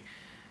movie,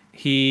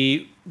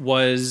 he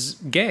was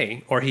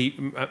gay, or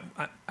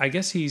I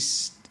guess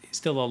he's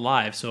still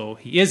alive, so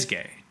he is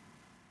gay.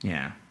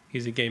 Yeah,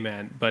 he's a gay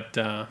man, but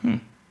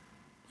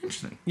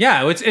interesting.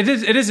 Yeah, it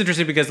is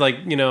interesting because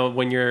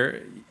when you're.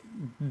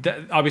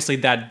 Obviously,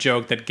 that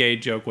gay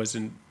joke was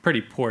in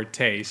pretty poor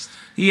taste.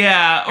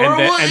 Yeah,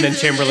 and then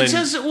Chamberlain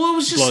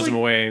blows him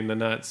away in the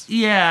nuts.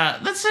 Yeah,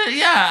 that's it.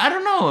 Yeah, I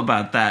don't know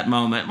about that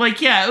moment.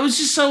 It was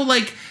just so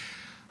I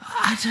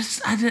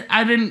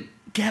didn't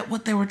get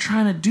what they were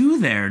trying to do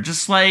there.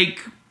 Just like,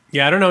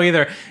 Yeah, I don't know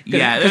either.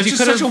 yeah, it was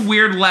just such a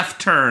weird left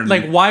turn.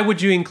 Like, why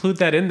would you include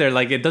that in there?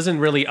 Like, it doesn't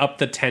really up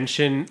the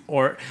tension,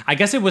 or I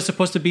guess it was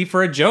supposed to be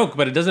for a joke,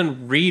 but it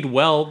doesn't read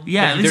well.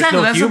 yeah, There's exactly.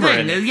 no That's the humor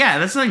thing. in it. Yeah,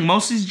 that's the thing.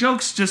 Most of these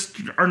jokes just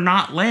are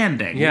not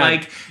landing. Yeah.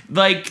 Like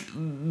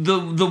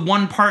the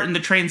one part in the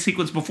train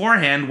sequence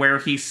beforehand where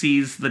he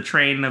sees the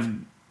train of,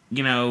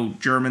 you know,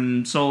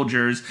 German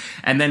soldiers,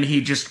 and then he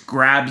just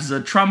grabs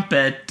a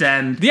trumpet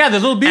and Yeah,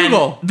 the little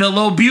bugle. and the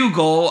little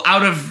bugle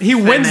out of He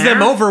thin wins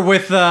them air. over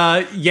with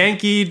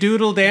Yankee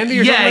Doodle Dandy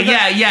or Yeah, something like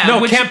that? yeah.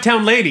 No, Which-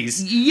 Camptown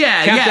Ladies.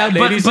 Yeah, Camptown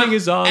yeah, Ladies sing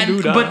his song,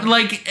 doo-dah. but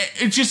like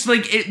it's just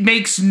like it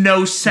makes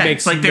no sense.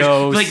 Makes like there's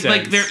no like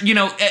sense. there, you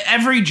know,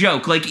 every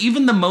joke, like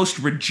even the most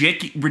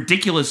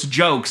ridiculous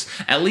jokes,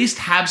 at least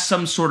have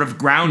some sort of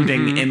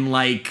grounding Mm-hmm. in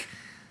like,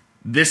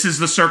 this is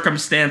the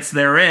circumstance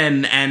they're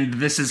in, and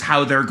this is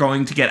how they're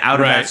going to get out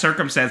of Right. that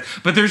circumstance.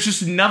 But there's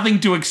just nothing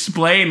to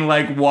explain,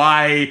 like,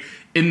 why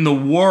in the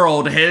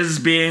world his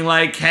being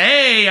like,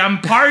 hey, I'm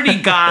party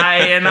guy,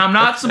 and I'm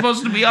not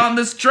supposed to be on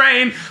this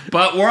train,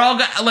 but we're all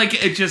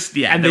like, it just,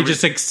 yeah. And there they was-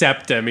 just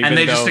accept him. Even and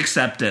they though, just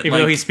accept it. Even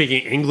like, though he's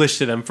speaking English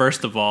to them,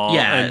 first of all.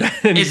 yeah,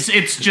 And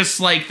it's just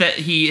like that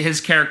his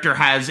character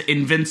has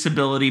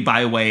invincibility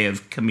by way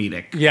of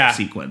comedic yeah.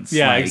 sequence.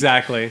 Yeah, Like,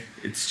 exactly.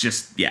 It's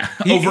just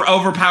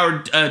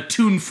overpowered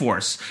Toon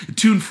Force.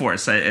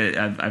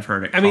 I've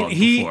heard it called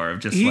before. Of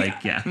just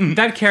like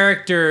that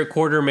character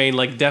Quartermain,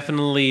 like,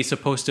 definitely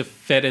supposed to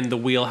fit in the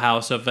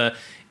wheelhouse of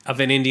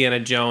an Indiana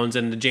Jones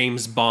and the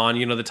James Bond.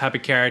 You know, the type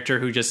of character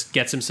who just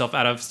gets himself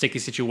out of sticky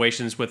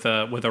situations with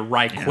a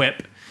wry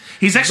quip.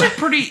 He's actually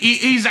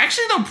he's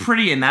actually though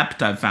pretty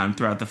inept, I've found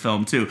throughout the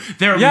film too.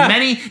 There are Yeah.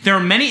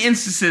 many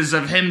instances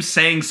of him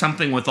saying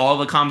something with all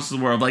the calmness of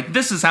the world, like,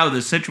 this is how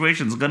this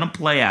situation's gonna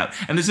play out.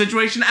 And the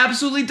situation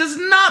absolutely does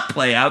not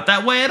play out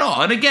that way at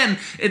all. And again,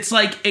 it's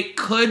like it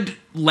could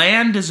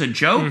land as a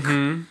joke.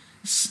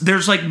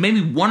 There's like maybe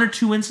one or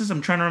two instances,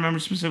 I'm trying to remember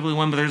specifically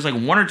one, but there's like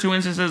one or two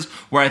instances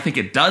where I think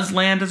it does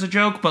land as a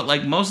joke, but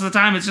like most of the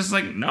time it's just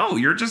like, no,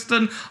 you're just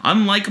an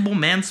unlikable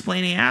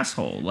mansplaining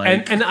asshole.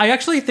 Like, And I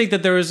actually think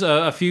that there was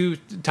a few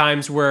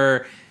times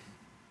where,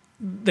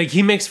 like,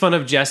 he makes fun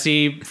of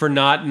Jesse for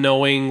not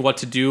knowing what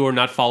to do or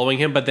not following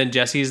him, but then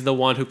Jesse's the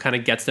one who kind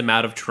of gets them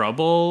out of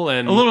trouble.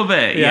 And a little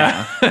bit,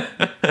 yeah.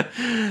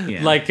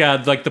 Yeah. like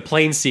the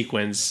plane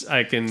sequence,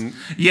 I can.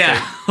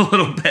 Yeah, a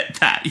little bit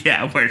that,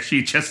 yeah, where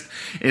she just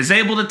is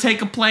able to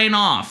take a plane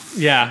off.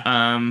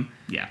 Yeah.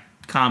 Yeah,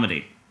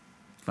 comedy.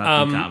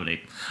 Fucking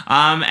comedy.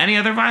 Any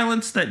other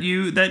violence that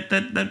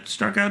that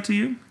struck out to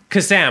you?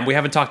 Kassam. We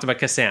haven't talked about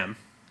Kassam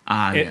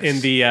Yes.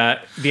 in the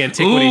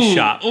antiquities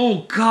shop.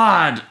 Oh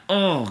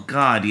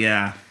God,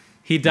 yeah.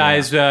 He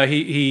dies.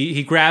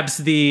 He grabs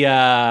the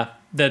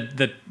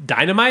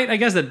dynamite, I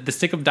guess, the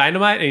stick of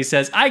dynamite, and he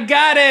says, "I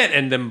got it,"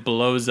 and then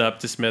blows up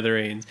to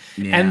smithereens.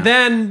 Yeah. And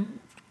then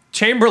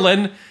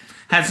Chamberlain,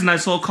 Has a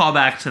nice little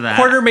callback to that.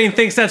 Quartermain,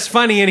 thinks that's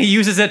funny, and he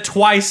uses it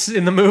twice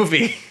in the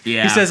movie.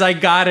 Yeah. He says, "I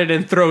got it,"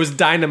 and throws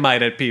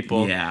dynamite at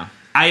people. Yeah.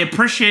 I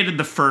appreciated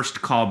the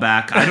first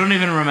callback. I don't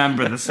even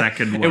remember the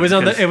second one. It was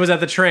at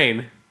the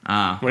train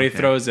when he okay.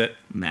 throws it.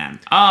 Man.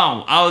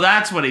 Oh,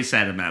 that's what he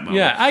said in that moment.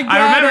 Yeah, I got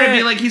remember it it.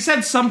 being like, he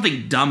said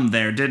something dumb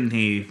there, didn't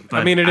he? But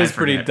I mean, it is forget.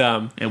 pretty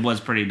dumb. It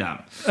was pretty dumb.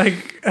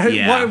 Like,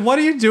 Yeah. what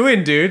are you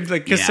doing, dude?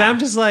 Like, Yeah. Kassam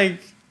just like,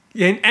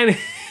 and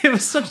it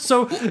was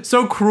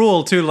so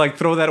cruel to like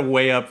throw that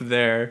way up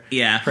there.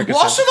 Yeah. For Well,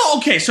 Kassam. also, though,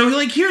 okay, so,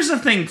 like, here's the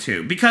thing,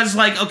 too. Because,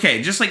 like,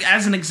 okay, just, like,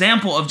 as an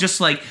example of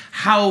just, like,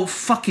 how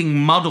fucking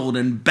muddled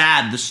and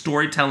bad the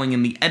storytelling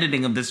and the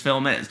editing of this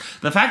film is.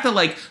 The fact that,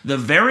 like, the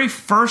very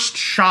first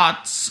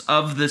shots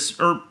of this,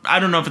 or I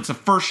don't know if it's the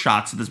first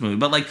shots of this movie,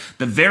 but, like,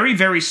 the very,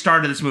 very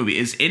start of this movie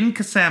is in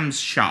Kassam's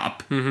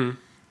shop. Mm-hmm.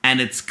 And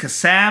it's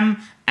Kassam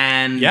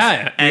and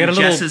Yeah, you got a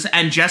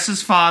little-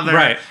 Jess's father,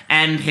 Right.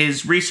 and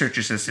his research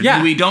assistant. Yeah.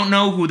 Who we don't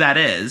know who that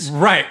is.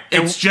 Right.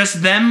 It's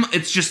just them.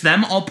 It's just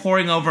them all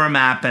poring over a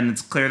map, and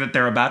it's clear that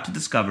they're about to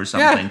discover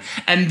something.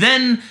 And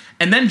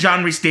then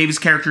John Rhys Davies'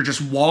 character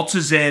just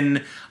waltzes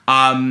in,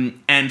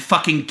 and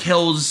fucking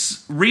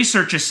kills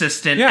research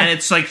assistant, Yeah. and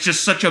it's like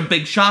just such a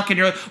big shock. And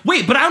you're like,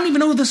 wait, but I don't even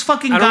know who this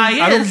fucking I don't- guy is.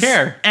 I don't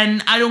care.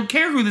 And I don't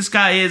care who this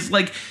guy is.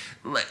 Like,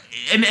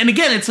 and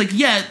again, it's like,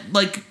 yeah,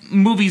 like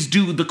movies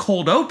do the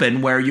cold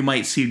open where you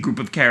might see a group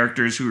of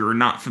characters who are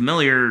not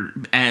familiar,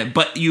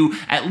 but you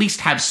at least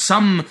have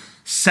some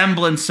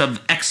semblance of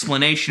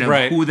explanation of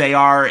Right. who they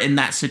are in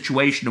that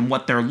situation and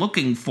what they're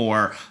looking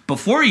for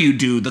before you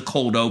do the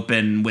cold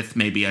open with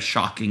maybe a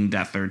shocking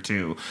death or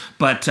two.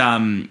 But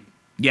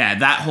yeah,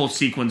 that whole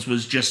sequence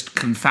was just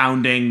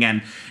confounding,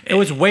 and It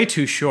was way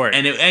too short.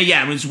 and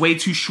it was way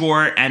too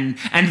short. And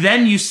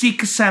then you see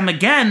Kassam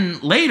again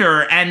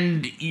later,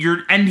 and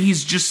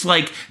he's just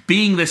like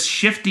being this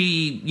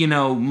shifty,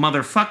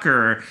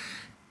 motherfucker.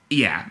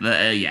 Yeah,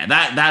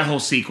 that whole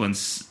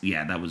sequence,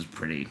 yeah, that was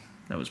pretty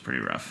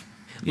rough.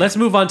 Let's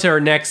move on to our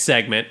next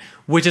segment,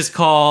 which is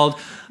called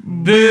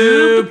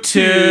Boob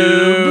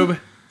Tube.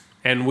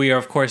 And we are,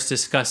 of course,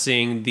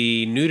 discussing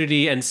the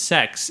nudity and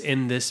sex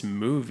in this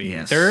movie.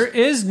 Yes. There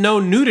is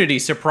no nudity,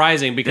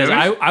 surprising, because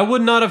I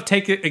would not have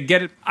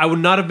I would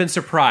not have been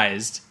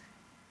surprised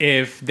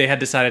if they had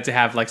decided to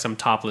have like some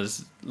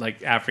topless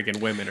like African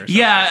women or something.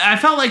 Yeah, I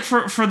felt like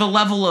for the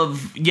level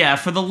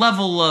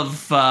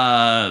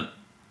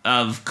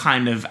of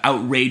kind of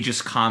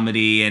outrageous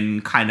comedy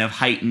and kind of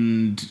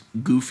heightened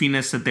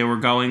goofiness that they were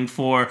going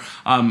for,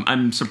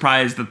 I'm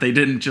surprised that they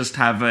didn't just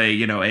have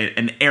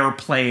an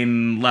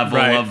airplane level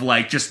of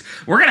like, just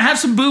we're gonna have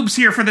some boobs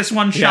here for this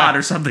one shot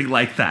or something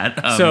like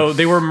that. So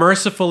they were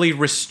mercifully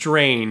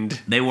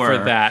restrained. They were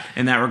for that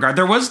in that regard.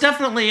 There was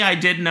definitely, I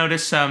did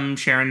notice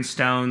Sharon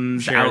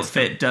Stone's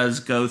outfit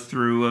does go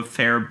through a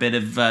fair bit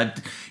of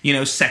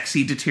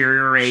sexy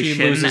deterioration.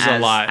 She loses a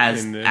lot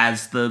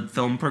as the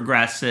film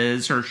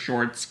progresses. Her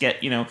shorts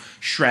get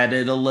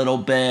shredded a little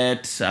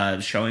bit,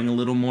 showing a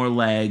little more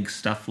legs,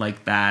 stuff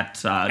like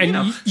that.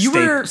 And you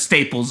were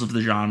staples of the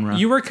genre.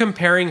 You were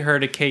comparing her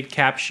to Kate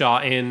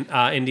Capshaw in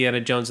Indiana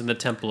Jones and the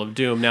Temple of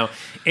Doom. Now,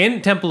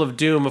 in Temple of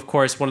Doom, of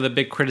course, one of the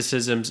big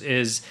criticisms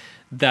is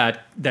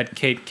that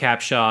Kate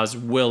Capshaw's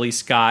Willie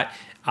Scott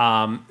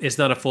is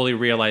not a fully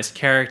realized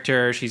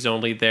character. She's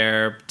only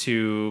there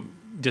to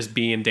just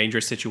be in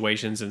dangerous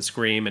situations and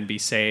scream and be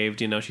saved.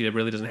 She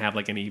really doesn't have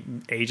like any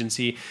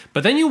agency.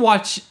 But then you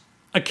watch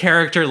a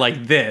character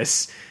like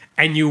this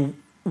and you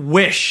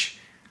wish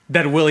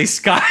that Willie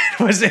Scott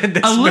was in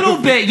this movie. Little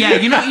bit, yeah.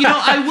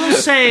 I will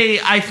say,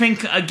 I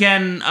think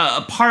again,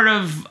 part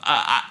of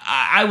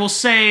I will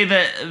say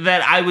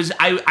that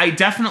I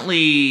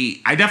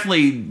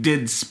definitely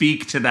did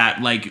speak to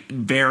that like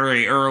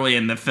very early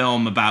in the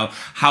film about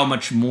how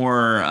much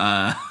more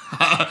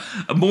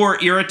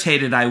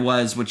irritated I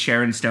was with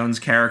Sharon Stone's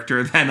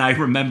character than I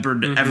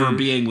remembered ever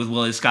being with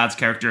Willie Scott's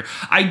character.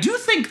 I do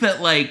think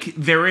that like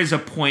there is a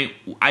point.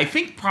 I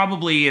think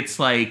probably it's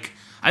like.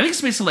 I think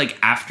it's basically like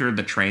after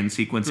the train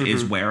sequence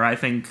is where I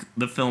think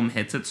the film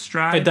hits its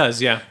stride. It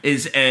does, yeah.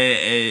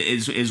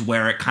 Is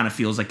where it kind of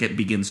feels like it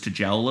begins to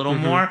gel a little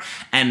more,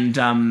 and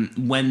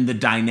when the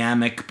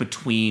dynamic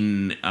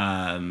between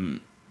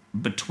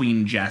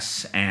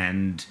Jess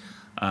and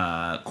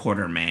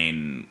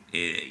Quartermain,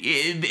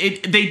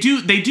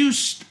 they do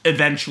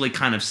eventually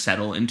kind of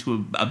settle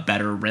into a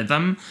better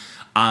rhythm.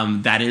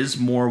 That is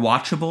more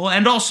watchable,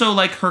 and also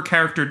like her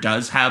character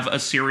does have a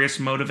serious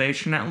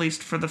motivation, at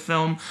least for the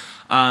film.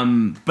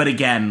 But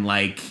again,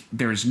 like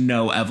there's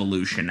no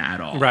evolution at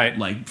all, right?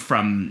 Like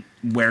from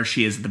where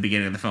she is at the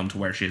beginning of the film to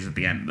where she is at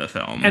the end of the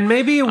film. And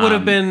maybe it would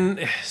have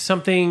been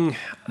something,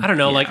 I don't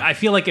know, like I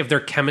feel like if their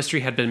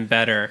chemistry had been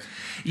better,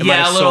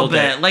 a little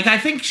bit. Like I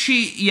think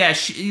she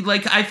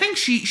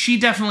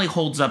definitely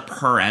holds up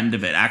her end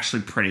of it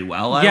actually pretty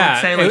well.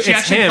 I would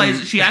say like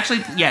she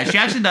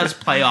actually does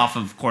play off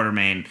of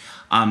Quartermain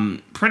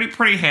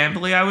pretty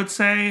handily, I would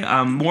say.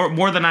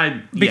 More than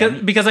I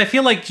because I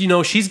feel like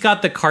she's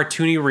got the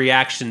cartoony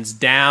reactions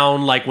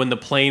down, like when the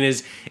plane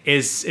is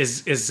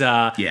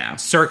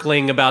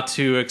circling about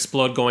to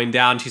explode going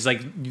down, she's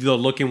like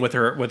looking with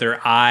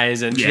her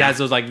eyes, and she has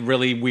those like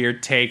really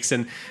weird takes,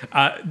 and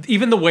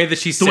even the way that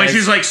she's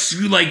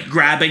like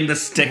grabbing the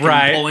stick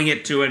and pulling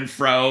it to and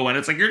fro, and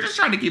it's like you're just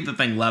trying to keep the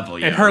thing level.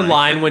 And her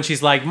line when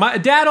she's like, "My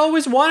dad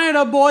always wanted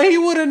a boy, he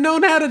would have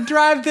known how to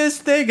drive this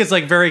thing," is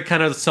like very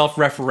kind of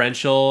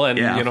self-referential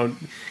and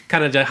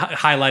kind of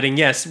highlighting,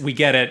 yes, we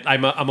get it,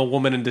 I'm a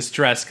woman in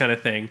distress kind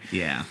of thing.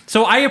 Yeah.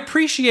 So I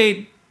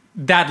appreciate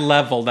that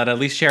level that at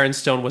least Sharon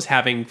Stone was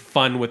having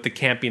fun with the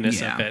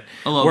campiness of it.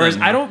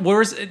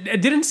 Whereas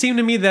it didn't seem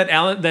to me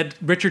that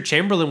Richard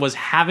Chamberlain was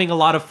having a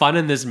lot of fun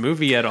in this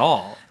movie at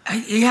all.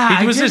 He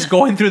was just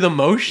going through the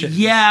motions.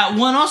 Yeah,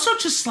 well, and also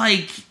just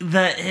like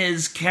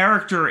his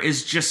character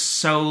is just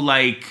so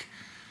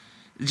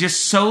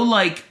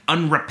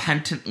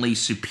unrepentantly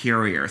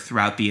superior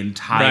throughout the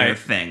entire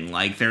thing.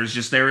 Like there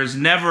is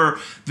never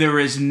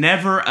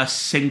a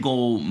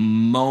single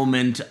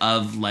moment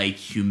of like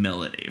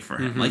humility for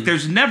him. Like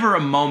there's never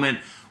a moment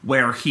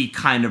where he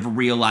kind of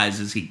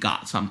realizes he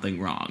got something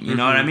wrong. You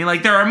know what I mean?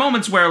 Like there are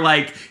moments where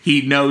like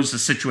he knows the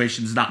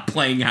situation's not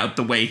playing out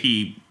the way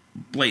he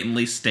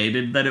blatantly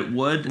stated that it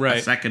would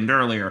a second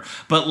earlier.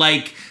 But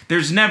like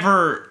there's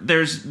never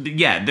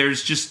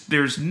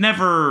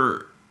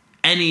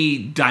any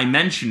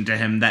dimension to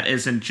him that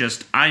isn't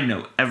just I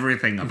know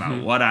everything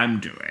about what I'm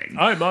doing.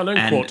 I'm on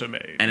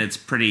Quartermain, and it's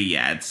pretty.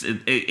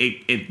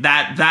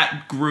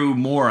 That grew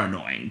more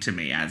annoying to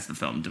me as the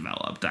film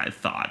developed. I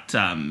thought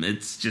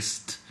it's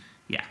just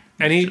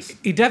and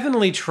he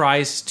definitely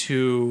tries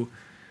to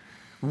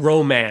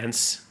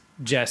romance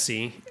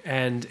Jessie,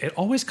 and it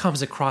always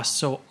comes across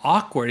so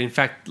awkward. In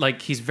fact,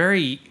 like he's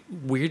very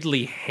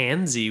weirdly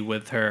handsy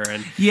with her,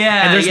 and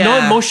there's no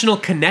emotional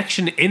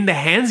connection in the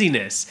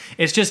handsiness.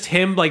 It's just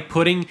him like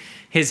putting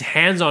his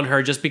hands on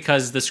her just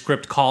because the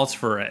script calls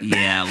for it.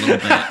 Yeah, a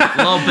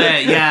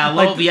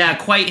little bit,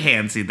 quite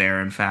handsy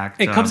there. In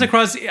fact, it comes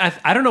across.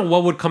 I don't know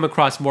what would come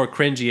across more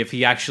cringy if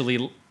he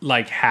actually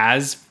like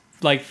has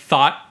like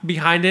thought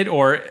behind it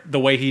or the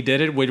way he did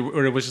it,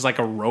 or it was just like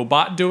a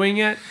robot doing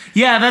it.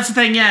 Yeah, that's the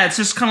thing. Yeah, it's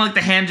just kind of like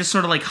the hand just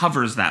sort of like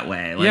hovers that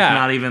way. Like, Yeah.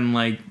 not even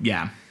like,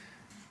 yeah.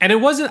 And it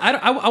wasn't.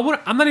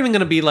 I'm not even going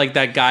to be like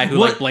that guy who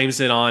like blames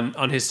it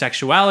on his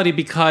sexuality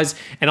because,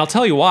 and I'll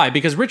tell you why.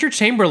 Because Richard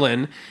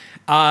Chamberlain,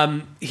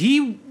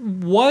 he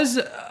was,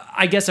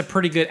 I guess, a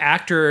pretty good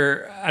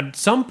actor. At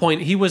some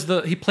point, he was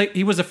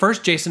the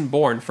first Jason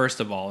Bourne. First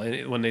of all,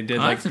 when they did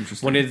that's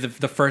interesting. when they did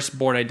the first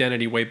Bourne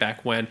Identity way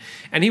back when,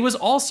 and he was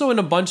also in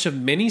a bunch of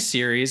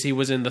miniseries. He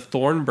was in the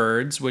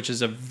Thornbirds, which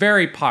is a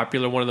very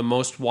popular, one of the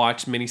most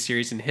watched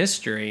miniseries in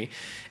history.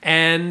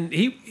 And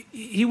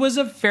he was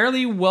a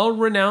fairly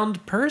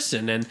well-renowned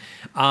person, and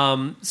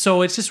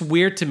so it's just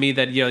weird to me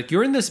that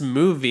you're in this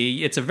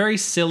movie. It's a very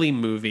silly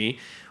movie.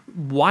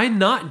 Why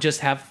not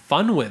just have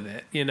fun with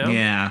it?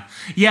 Yeah.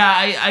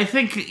 I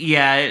think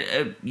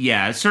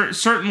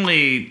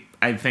certainly.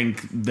 I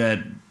think that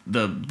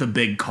the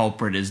big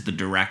culprit is the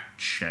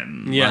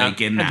direction. Yeah,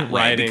 like in that and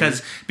way, writing.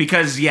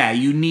 because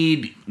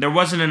there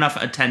wasn't enough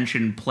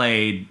attention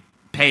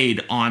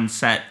paid on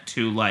set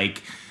to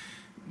like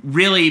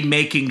really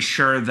making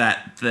sure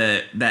that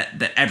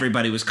that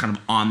everybody was kind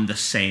of on the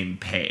same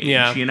page.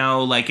 Yeah.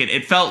 Like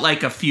it felt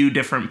like a few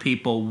different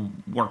people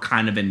were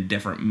kind of in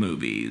different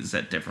movies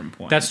at different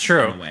points. That's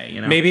true. In a way,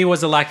 Maybe it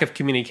was a lack of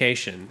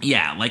communication.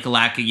 Yeah, like a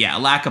lack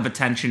of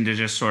attention to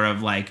just sort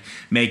of like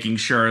making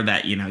sure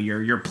that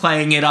you're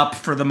playing it up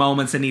for the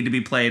moments that need to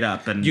be played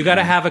up, and You got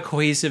to have a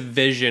cohesive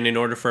vision in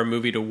order for a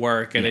movie to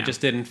work, and Yeah. it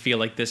just didn't feel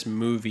like this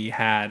movie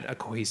had a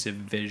cohesive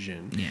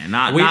vision. Yeah,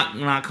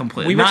 not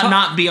completely, we were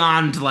not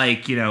beyond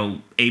like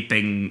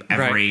aping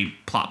every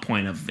plot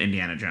point of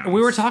Indiana Jones.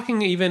 We were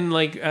talking even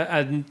like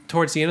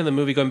towards the end of the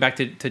movie, going back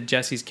to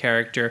Jesse's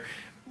character,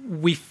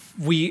 we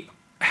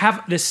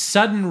have this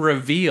sudden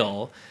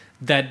reveal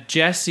that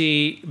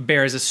Jesse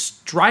bears a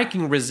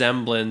striking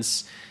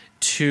resemblance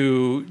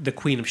to the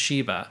Queen of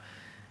Sheba.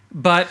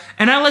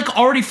 And I like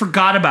already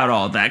forgot about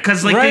all that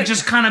because like Right. they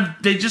just kind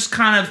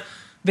of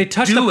they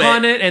touched do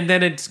upon it. it and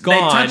then it's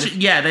gone.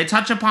 They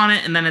touch upon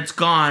it and then it's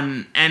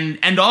gone,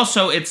 and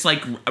also it's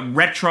like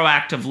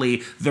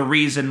retroactively the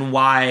reason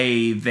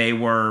why they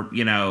were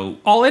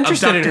All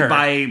interested in abducted her.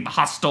 by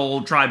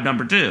hostile tribe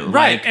number 2,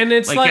 Right, and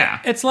it's like yeah.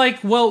 it's like,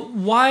 well,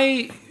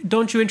 why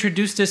don't you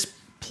introduce this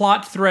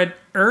plot thread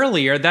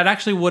earlier? That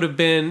actually would have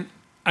been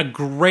a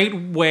great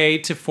way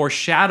to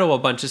foreshadow a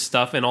bunch of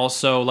stuff and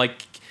also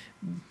like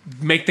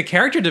make the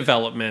character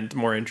development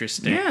more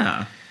interesting.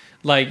 Yeah.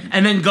 Like,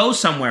 And then go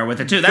somewhere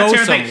with it too. That's Go the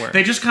other thing. somewhere.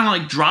 They just kind of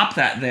like drop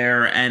that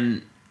there,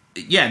 and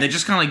they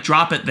just kind of like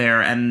drop it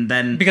there, and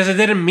then because it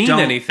didn't mean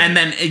anything.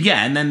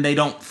 and then they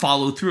don't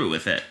follow through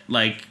with it.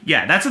 Like,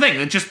 that's the thing.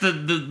 It's just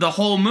the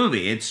whole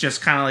movie. It's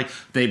just kind of like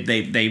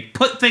they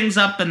put things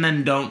up and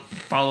then don't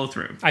follow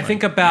through. I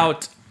think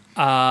about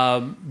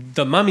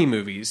the Mummy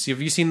movies.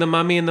 Have you seen The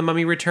Mummy and The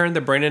Mummy Return,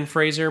 the Brendan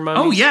Fraser Mummy?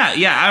 Oh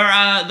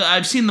yeah.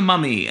 I've seen The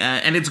Mummy,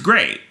 and it's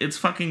great. It's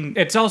fucking.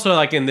 It's also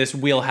like in this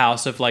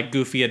wheelhouse of like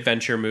goofy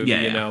adventure movie,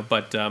 Yeah.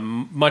 but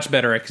much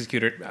better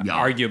executed,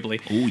 arguably,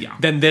 Oh, yeah.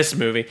 than this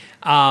movie.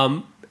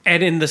 And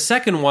in the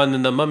second one,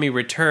 in The Mummy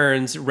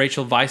Returns,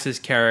 Rachel Weisz's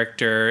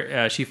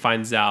character, she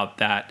finds out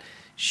that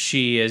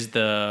she is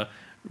the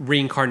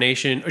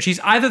reincarnation, or she's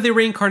either the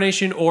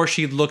reincarnation or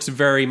she looks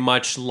very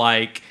much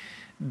like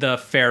the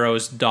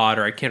Pharaoh's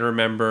daughter. I can't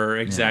remember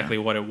exactly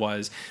what it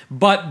was.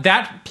 But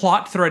that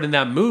plot thread in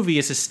that movie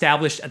is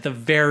established at the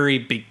very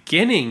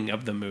beginning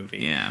of the movie.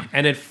 Yeah.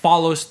 And it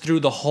follows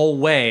through the whole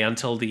way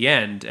until the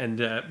end.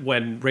 And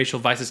when Rachel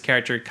Weisz's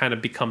character kind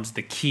of becomes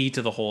the key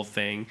to the whole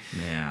thing.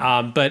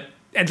 Yeah.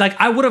 And like,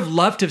 I would have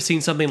loved to have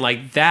seen something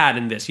like that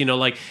in this.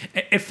 Like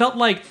it felt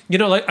like,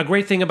 like a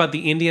great thing about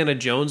the Indiana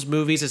Jones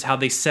movies is how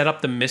they set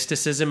up the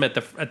mysticism at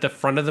the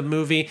front of the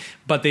movie,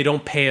 but they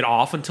don't pay it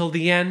off until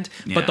the end.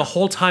 Yeah. But the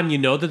whole time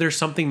that there's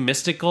something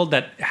mystical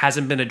that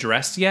hasn't been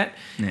addressed yet.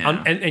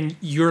 Yeah. And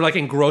you're like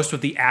engrossed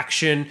with the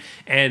action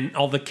and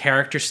all the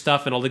character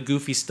stuff and all the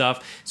goofy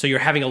stuff. So you're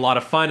having a lot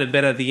of fun. And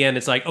then at the end,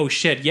 it's like, oh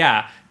shit,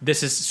 yeah,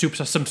 this is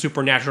some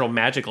supernatural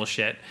magical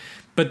shit.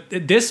 But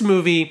this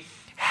movie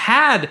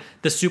had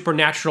the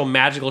supernatural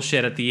magical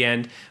shit at the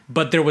end,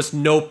 but there was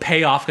no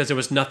payoff because there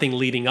was nothing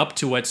leading up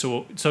to it.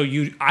 So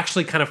you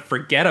actually kind of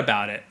forget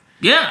about it.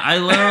 Yeah, I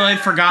literally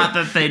forgot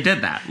that they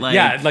did that.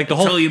 Like the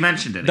whole until you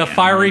mentioned it. The again.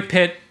 fiery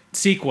pit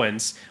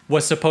sequence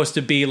was supposed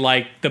to be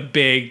like the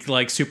big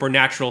like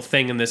supernatural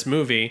thing in this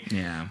movie.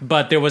 Yeah.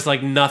 But there was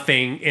like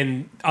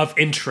nothing of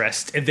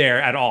interest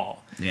there at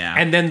all. Yeah.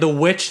 And then the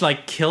witch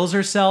like kills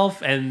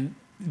herself and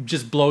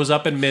just blows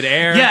up in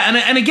midair. Yeah,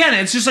 and again,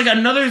 it's just like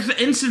another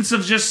instance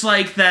of just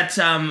like that.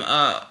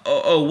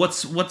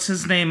 What's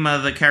his name?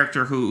 The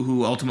character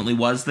who ultimately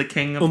was the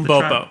king of Umbopo. the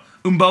tribe?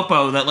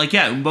 Umbopo. That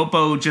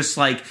Umbopo just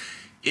like.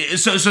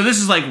 So this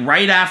is like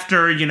right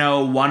after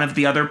one of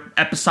the other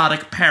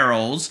episodic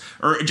perils,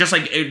 or just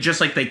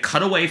like they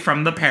cut away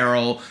from the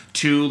peril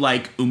to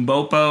like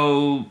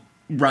Umbopo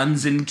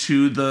runs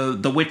into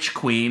the Witch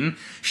Queen.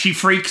 She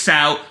freaks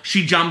out.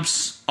 She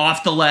jumps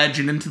off the ledge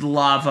and into the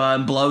lava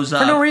and blows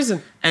up. For no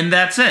reason. And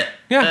that's it.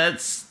 Yeah.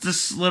 That's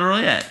just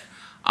literally it.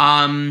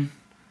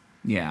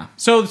 Yeah.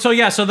 So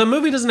the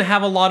movie doesn't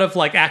have a lot of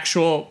like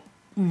actual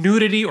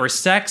nudity or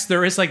sex.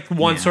 There is like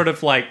one sort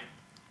of like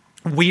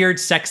weird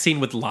sex scene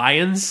with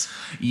lions.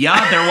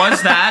 Yeah, there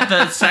was that.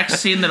 The sex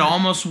scene that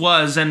almost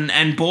was,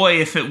 and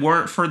boy, if it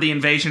weren't for the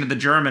invasion of the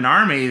German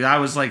army, I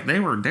was like, they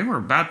were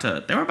about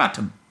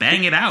to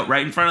bang it out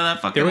right in front of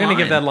that fucking. They were going to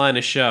line. give that line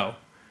a show.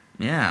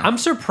 Yeah, I'm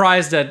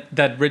surprised that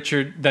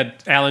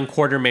Alan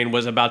Quartermain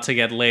was about to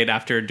get laid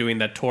after doing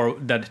that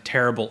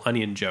terrible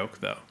onion joke,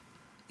 though.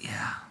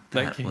 Yeah.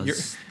 Like,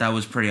 That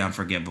was pretty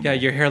unforgivable. Yeah,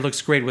 your hair looks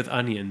great with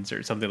onions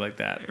or something like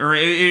that. Or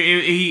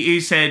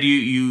he said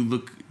you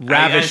look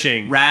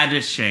ravishing.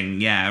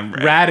 Radishing, yeah.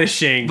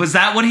 Radishing. Was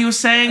that what he was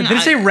saying? Did he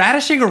say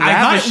radishing or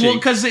ravishing? Well,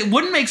 because it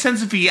wouldn't make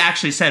sense if he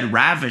actually said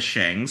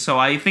ravishing. So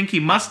I think he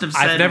must have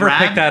said. I've never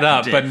picked that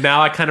up, but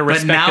now I kind of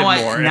respect it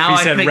more. If he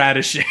said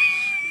radishing.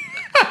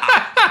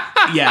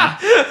 Yeah.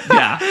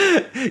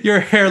 Your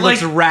hair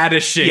looks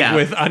radishing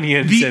with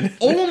onions. The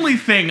only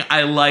thing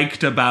I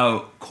liked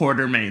about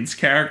Quartermain's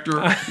character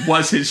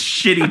was his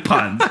shitty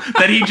puns.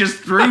 That he just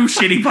threw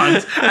shitty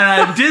puns.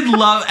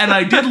 And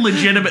I did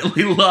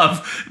legitimately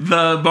love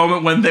the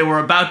moment when they were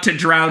about to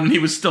drown and he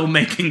was still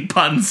making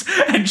puns.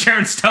 And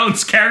Sharon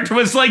Stone's character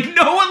was like,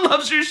 no one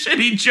loves your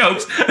shitty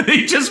jokes. And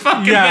he just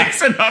fucking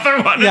makes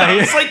another one. Yeah, and I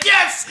was like,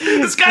 yes,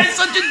 this guy's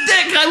such a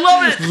dick. I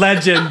love it.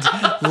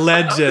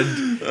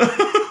 Legend.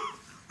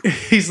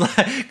 He's like,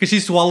 because she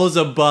swallows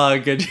a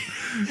bug and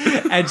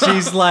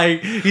he's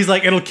like,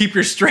 it'll keep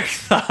your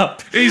strength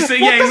up. He's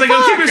like,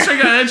 it'll keep your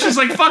strength up. And she's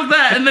like, fuck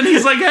that. And then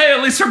he's like, hey,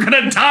 at least we're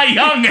gonna die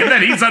young. And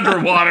then he's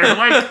underwater.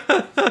 Like,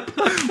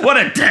 what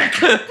a dick.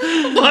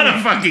 What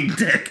a fucking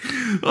dick.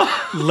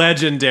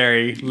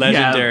 Legendary.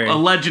 Yeah, a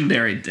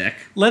legendary dick.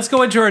 Let's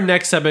go into our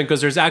next segment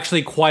because there's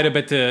actually quite a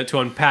bit to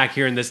unpack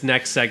here in this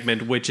next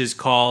segment, which is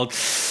called.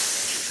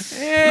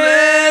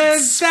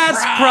 That's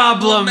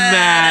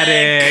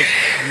problematic.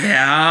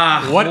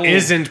 Yeah. What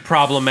isn't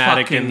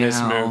problematic in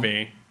this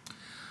movie?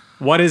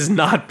 What is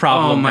not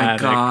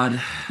problematic? Oh my god.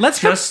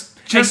 Let's just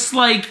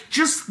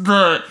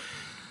the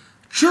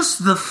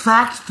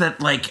fact that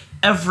like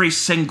every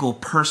single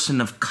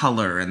person of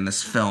color in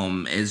this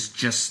film is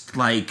just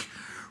like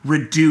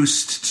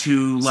reduced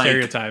to like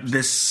stereotypes.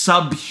 This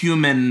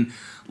subhuman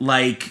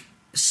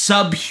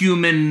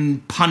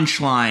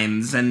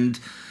punchlines and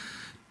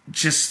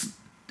just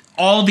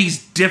all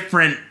these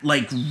different,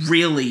 like,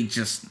 really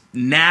just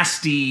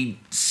nasty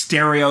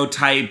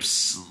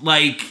stereotypes.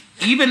 Like,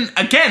 even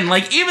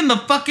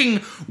the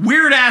fucking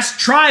weird-ass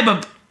tribe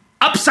of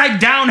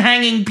upside-down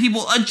hanging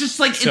people. Just,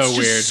 like, so it's just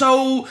weird.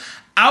 So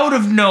out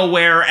of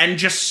nowhere and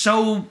just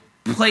so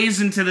plays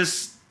into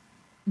this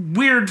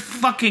weird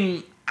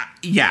fucking...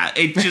 Yeah,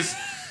 it just...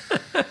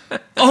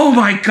 Oh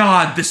my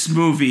god, this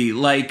movie.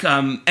 Like,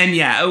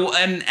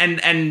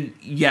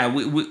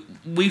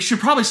 we should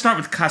probably start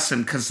with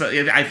Qasim because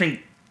I think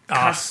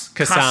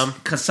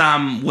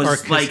Qasim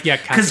was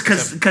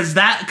because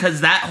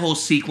that whole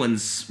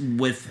sequence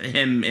with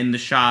him in the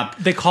shop.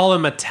 They call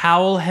him a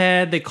towel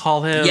head. They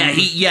call him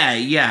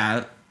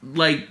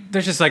like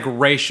there's just like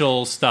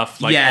racial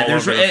stuff like all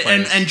over the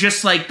place. and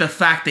just like the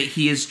fact that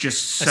he is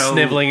just so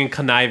sniveling and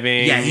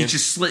conniving.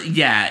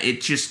 Yeah, it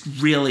just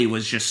really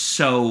was just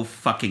so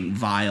fucking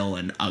vile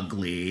and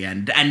ugly.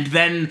 And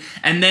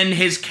then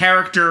his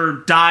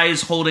character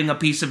dies holding a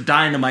piece of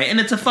dynamite,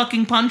 and it's a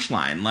fucking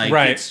punchline. Like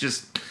it's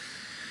just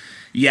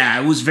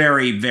it was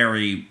very,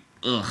 very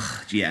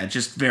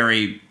just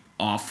very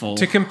awful.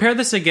 To compare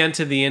this again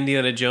to the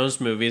Indiana Jones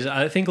movies,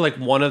 I think like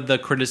one of the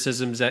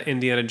criticisms that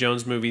Indiana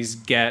Jones movies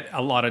get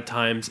a lot of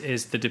times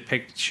is the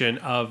depiction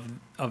of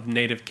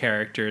native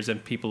characters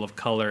and people of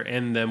color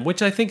in them,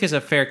 which I think is a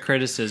fair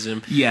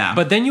criticism. Yeah.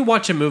 But then you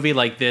watch a movie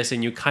like this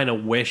and you kind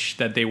of wish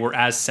that they were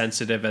as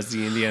sensitive as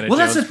the Indiana Jones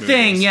movies. Well, that's the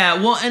thing,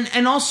 yeah. Well,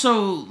 and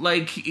also,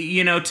 like,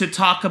 you know, to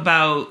talk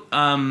about...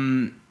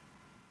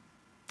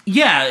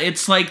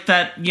 it's like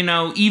that, you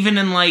know, even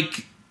in,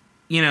 like...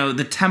 You know,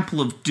 the Temple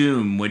of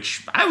Doom,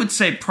 which I would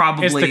say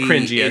probably is the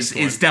cringiest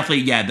is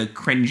definitely the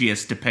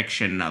cringiest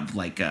depiction of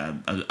like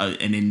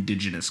an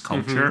indigenous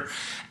culture,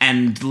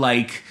 and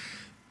like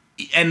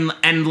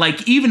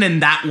even in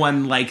that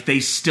one, like they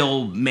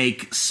still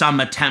make some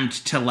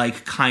attempt to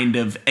like kind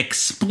of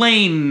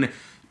explain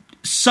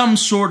some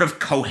sort of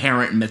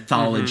coherent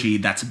mythology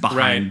that's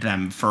behind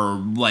them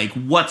for like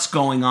what's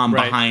going on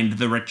behind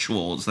the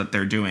rituals that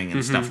they're doing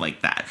and stuff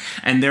like that.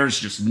 And there's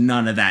just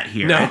none of that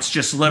here. No. It's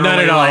just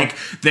literally like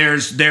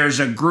there's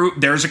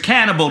a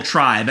cannibal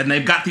tribe and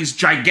they've got these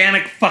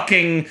gigantic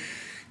fucking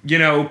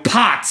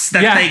pots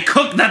that they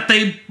cook, that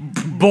they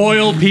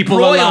boil people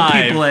broil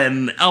alive. people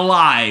in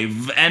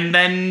alive, and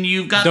then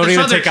you've got Don't this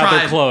even other take tribe, out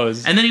their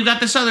clothes. and then you've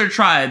got this other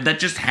tribe that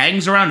just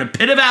hangs around a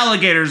pit of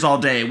alligators all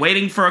day,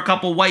 waiting for a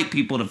couple white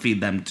people to feed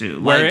them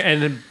to.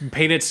 And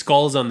painted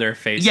skulls on their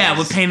faces. Yeah,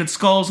 with painted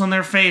skulls on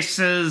their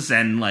faces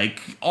and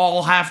like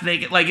all half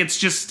naked. Like it's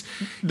just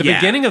the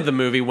beginning of the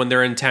movie when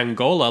they're in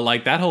Tangola,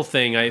 like that whole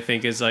thing. I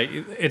think is like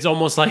it's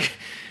almost like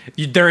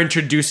they're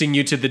introducing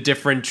you to the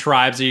different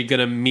tribes that you're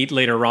gonna meet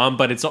later on,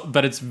 but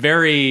it's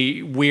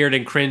very weird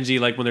and cringy,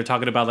 like when they're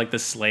talking about like the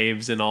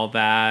slaves and all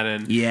that,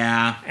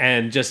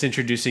 and just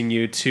introducing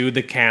you to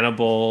the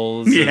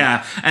cannibals.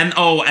 Yeah, and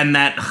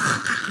that.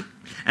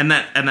 And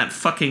that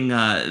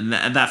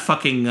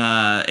fucking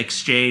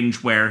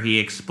exchange where he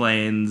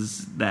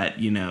explains that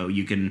you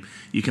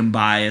can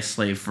buy a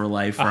slave for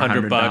life for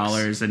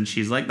 $100, and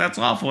she's like, that's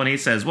awful, and he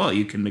says, well,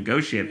 you can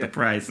negotiate the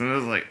price, and I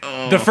was like,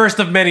 oh, the first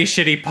of many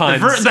shitty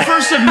puns, the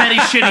first of many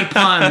shitty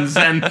puns,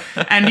 and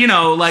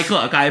like,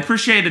 look, I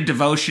appreciate a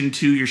devotion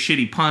to your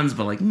shitty puns,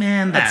 but like,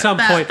 man, at some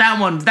point that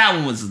one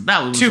was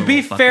to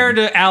be fair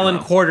to Alan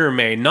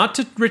Quatermain, not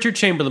to Richard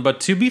Chamberlain,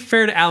 but to be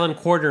fair to Alan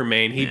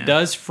Quatermain, he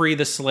does free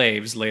the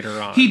slaves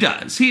later on. He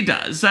does.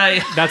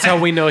 That's how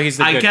we know he's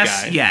the good guy.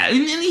 guy. Yeah, and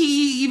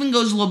he even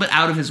goes a little bit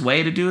out of his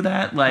way to do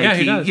that. Like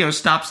he does.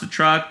 Stops the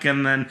truck,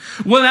 and then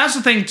that's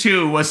the thing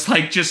too, was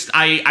like just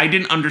I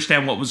didn't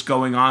understand what was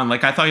going on.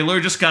 Like I thought he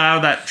literally just got out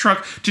of that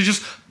truck to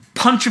just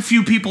punch a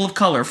few people of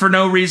color for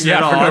no reason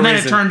at all. And then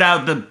it turned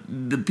out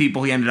the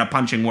people he ended up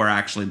punching were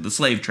actually the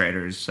slave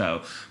traders.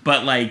 So,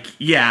 but like,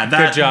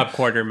 good job,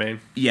 Quatermain.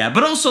 Yeah,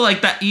 but also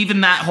like that,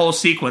 even that whole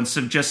sequence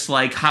of just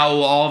like how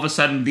all of a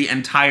sudden the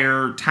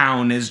entire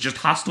town is just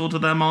hostile to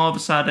them all of a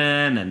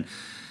sudden, and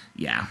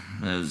it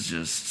was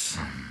just.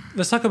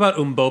 Let's talk about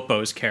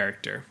Umbopo's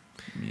character.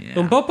 Yeah.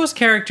 Umbopo's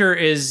character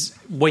is,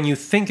 when you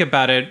think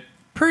about it,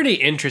 pretty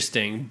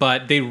interesting,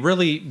 but they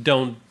really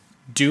don't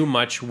do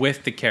much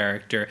with the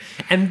character,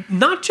 and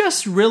not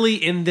just really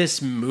in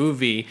this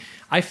movie.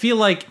 I feel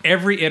like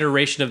every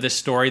iteration of this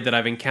story that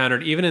I've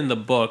encountered, even in the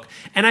book,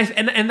 and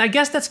I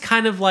guess that's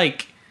kind of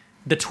like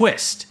the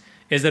twist,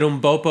 is that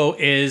Umbopo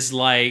is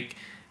like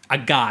a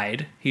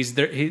guide. He's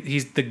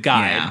the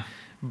guide,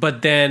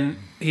 but then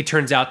he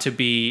turns out to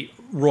be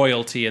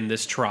royalty in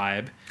this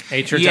tribe. And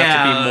he turns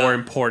out to be more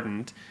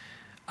important.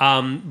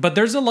 But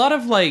there's a lot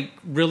of like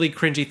really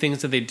cringy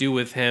things that they do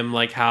with him,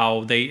 like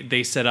how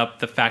they set up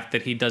the fact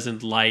that he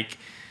doesn't like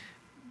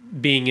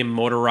being in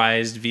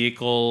motorized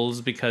vehicles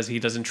because he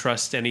doesn't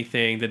trust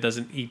anything that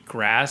doesn't eat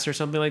grass or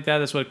something like that.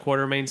 That's what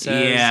Quatermain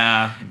says.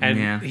 Yeah.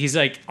 And he's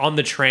like on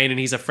the train and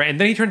he's afraid. And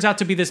then he turns out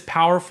to be this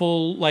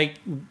powerful like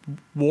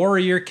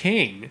warrior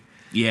king.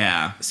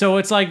 Yeah. So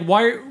it's like,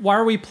 why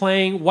are we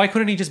playing? Why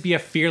couldn't he just be a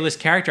fearless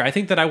character? I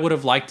think that I would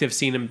have liked to have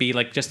seen him be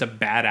like just a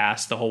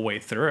badass the whole way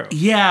through.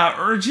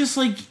 Yeah, or just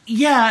like,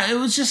 it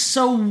was just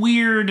so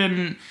weird,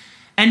 and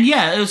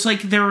it was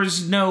like there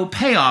was no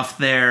payoff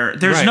there.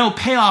 There's no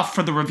payoff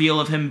for the reveal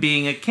of him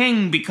being a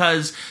king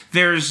because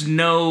there's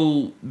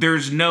no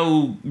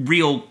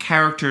real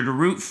character to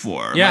root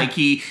for. Yeah.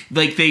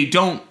 They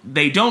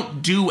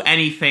don't do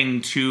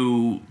anything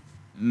to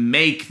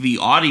make the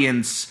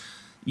audience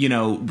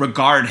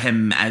regard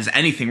him as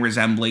anything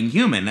resembling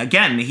human.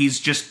 Again, he's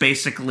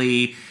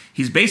basically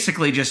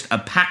just a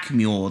pack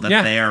mule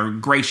that they are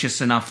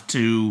gracious enough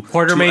to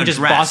Quatermain just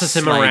bosses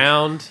him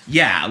around.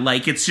 Yeah,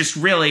 like it's just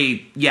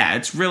really,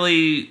 it's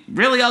really,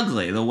 really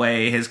ugly the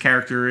way his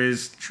character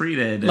is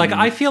treated. Like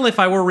I feel if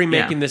I were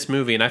remaking this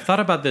movie, and I've thought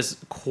about this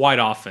quite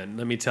often,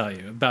 let me tell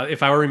you, about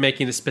if I were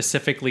remaking it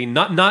specifically,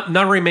 not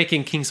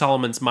remaking King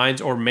Solomon's Mines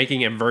or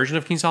making a version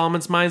of King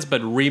Solomon's Mines,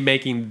 but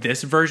remaking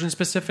this version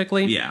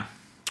specifically. Yeah.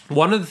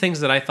 One of the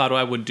things that I thought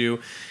I would do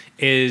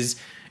is,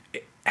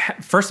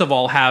 first of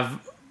all,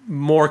 have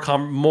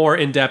more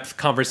in-depth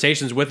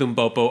conversations with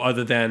Umbopo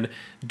other than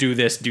do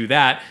this, do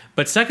that.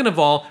 But second of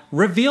all,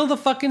 reveal the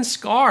fucking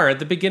scar at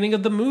the beginning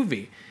of the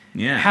movie.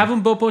 Yeah. Have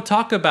Umbopo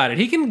talk about it.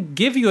 He can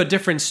give you a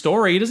different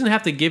story. He doesn't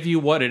have to give you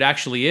what it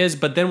actually is.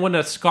 But then when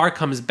a scar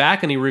comes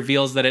back and he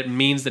reveals that it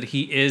means that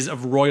he is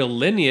of royal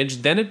lineage,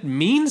 then it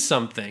means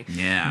something.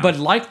 Yeah. But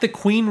like the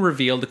Queen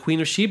reveal, the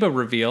Queen of Sheba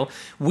reveal,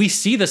 we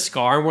see the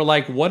scar and we're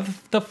like, what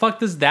the fuck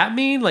does that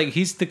mean? Like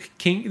he's the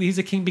king. He's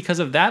a king because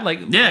of that.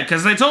 Like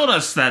because they told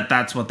us that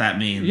that's what that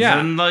means. Yeah.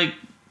 And like.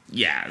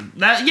 Like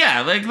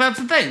that's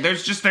the thing.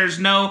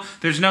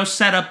 There's no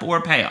setup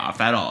or payoff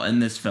at all in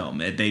this film.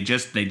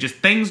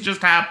 Things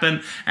just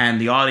happen, and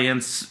the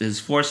audience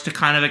is forced to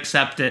kind of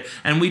accept it,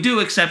 and we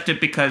do accept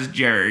it because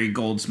Jerry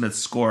Goldsmith's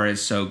score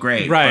is so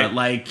great. Right, but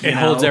like it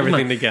holds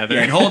everything together.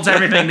 Yeah, it holds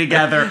everything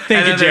together.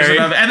 Thank you, Jerry.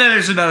 And then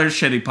there's another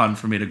shitty pun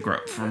for me to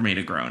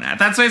groan at.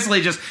 That's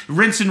basically just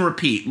rinse and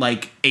repeat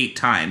like 8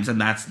 times, and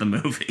that's the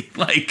movie.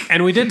 Like,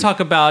 and we did talk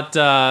about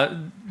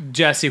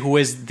Jessie, who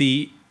is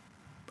the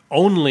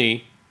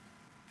only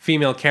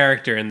female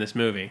character in this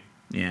movie.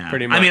 Yeah.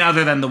 Pretty much. I mean,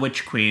 other than the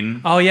Witch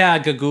Queen. Oh, yeah,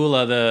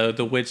 Gagula,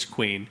 the Witch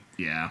Queen.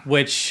 Yeah.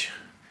 Which,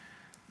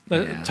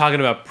 Yeah. Talking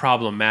about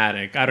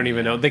problematic, I don't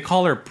even know. They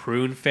call her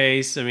prune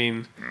face. I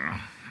mean,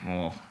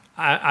 Oh.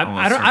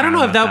 I don't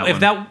know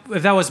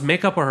if that was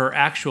makeup or her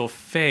actual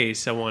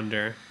face. I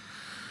wonder.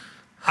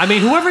 I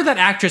mean, whoever that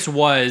actress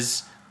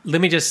was,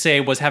 let me just say,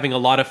 was having a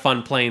lot of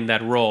fun playing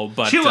that role.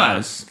 But She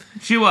was.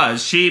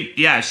 She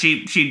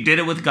did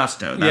it with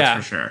gusto.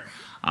 That's for sure.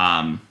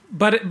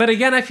 But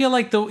again, I feel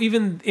like though,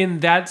 even in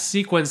that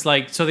sequence,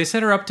 like, so they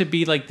set her up to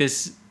be like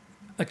this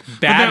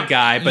bad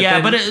guy. But yeah,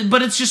 then,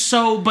 but it's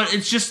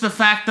just the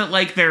fact that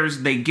like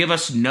they give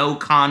us no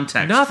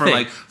context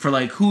Nothing. for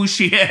who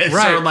she is,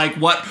 Right. or like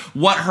what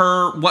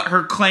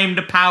her claim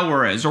to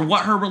power is, or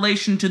what her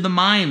relation to the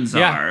mines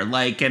are,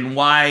 like, and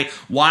why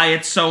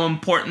it's so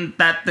important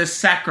that this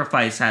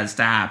sacrifice has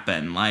to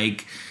happen,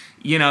 like.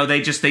 You know, they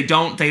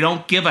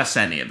don't give us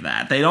any of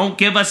that. They don't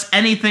give us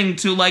anything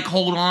to like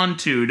hold on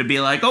to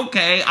be like,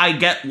 okay, I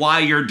get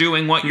why you're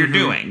doing what you're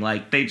doing.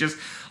 Like they just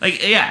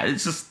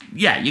it's just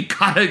you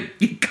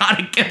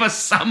gotta give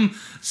us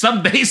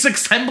some basic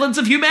semblance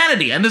of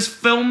humanity. And this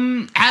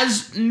film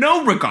has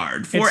no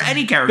regard for It's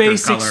any character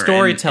basic color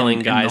storytelling,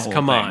 in the guys. whole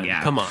Come thing, on,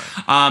 yeah. come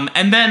on.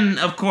 And then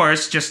of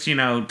course, just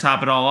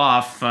top it all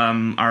off,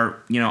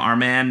 our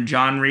man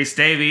John Rhys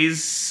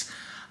Davies.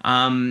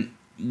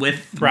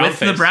 With the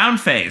brown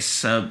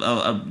face,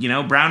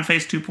 brown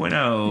face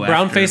 2.0.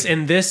 Brown face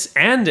in this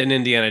and in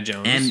Indiana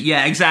Jones. And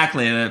yeah,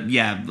 exactly.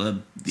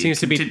 Seems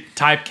to be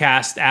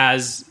typecast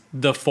as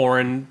the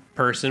foreign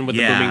person with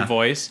the booming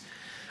voice.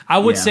 I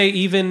would say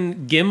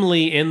even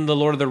Gimli in The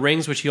Lord of the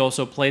Rings, which he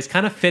also plays,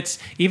 kind of fits,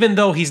 even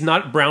though he's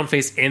not brown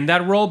face in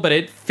that role, but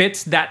it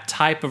fits that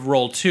type of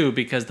role too,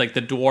 because like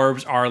the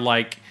dwarves are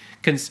like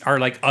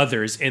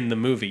others in the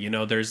movie. You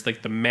know, there's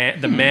like the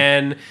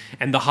men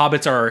and the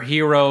hobbits are our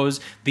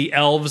heroes. The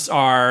elves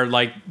are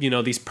like,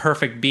 these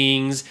perfect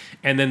beings,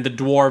 and then the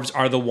dwarves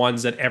are the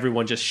ones that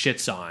everyone just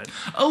shits on.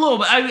 A little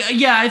bit.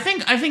 I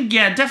think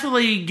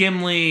definitely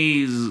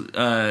Gimli's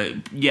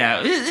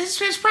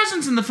his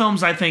presence in the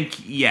films, I think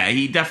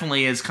he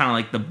definitely is kind of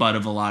like the butt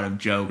of a lot of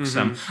jokes.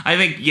 I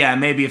think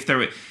maybe if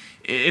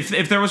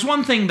there was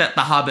one thing that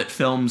the Hobbit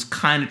films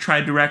kind of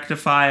tried to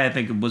rectify, I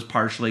think it was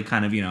partially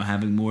kind of,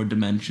 having more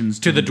dimensions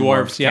to the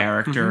dwarves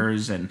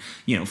characters and,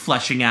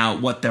 fleshing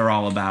out what they're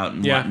all about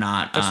and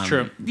whatnot. That's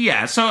true.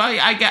 Yeah, so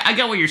I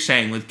get what you're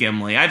saying with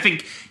Gimli. I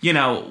think,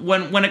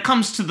 when it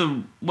comes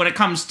to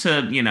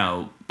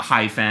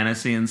high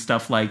fantasy and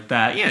stuff like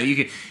that,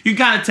 you can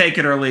kind of take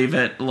it or leave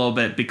it a little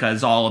bit,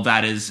 because all of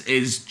that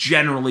is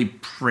generally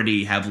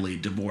pretty heavily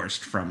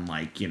divorced from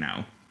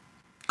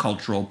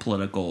cultural,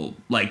 political,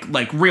 like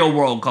real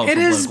world cultural.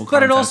 It is, political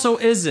but it context.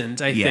 also isn't.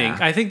 I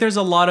think. I think there's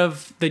a lot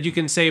of that you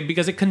can say,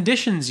 because it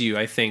conditions you,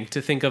 I think,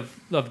 to think of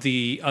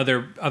the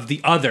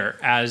other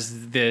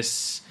as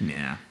this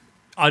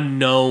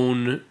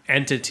unknown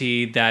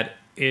entity that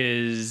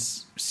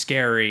is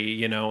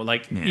scary.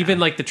 Even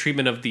like the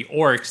treatment of the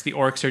orcs. The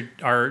orcs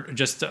are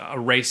just a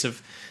race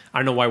of. I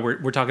don't know why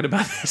we're talking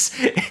about this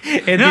in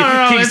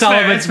King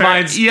Solomon's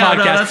Mines podcast.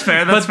 No, that's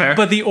fair. That's fair.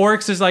 But the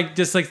orcs is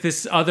just like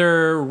this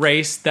other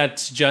race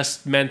that's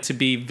just meant to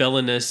be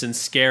villainous and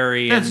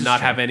scary and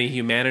not have any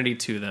humanity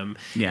to them.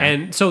 Yeah.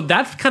 And so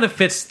that kind of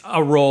fits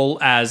a role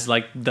as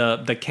like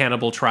the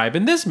cannibal tribe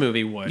in this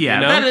movie would.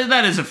 Yeah,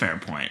 that is a fair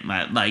point.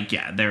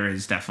 There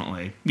is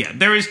definitely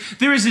there is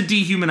a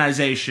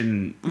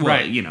dehumanization. Well,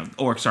 right.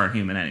 Orcs aren't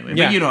human anyway.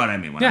 But you know what I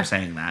mean when I'm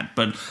saying that.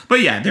 But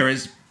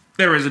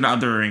there is an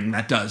othering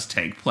that does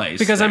take place.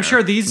 Because there. I'm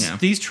sure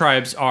these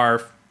tribes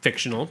are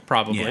fictional,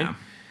 probably. Yeah.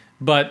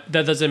 But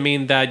that doesn't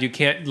mean that you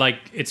can't,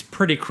 it's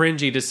pretty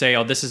cringy to say,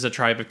 oh, this is a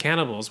tribe of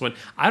cannibals. When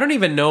I don't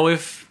even know I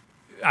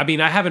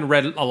haven't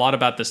read a lot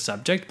about the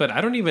subject, but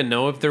I don't even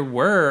know if there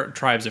were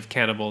tribes of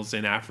cannibals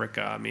in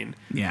Africa.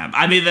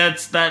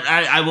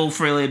 I will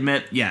freely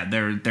admit,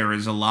 there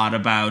is a lot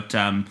about,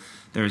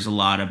 there's a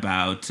lot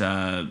about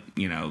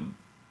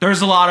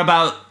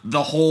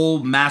the whole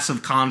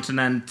massive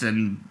continent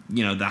and,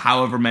 the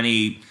however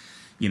many,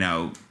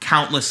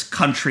 countless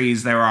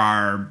countries there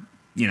are,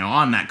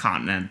 on that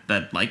continent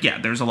that,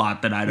 there's a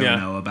lot that I don't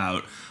know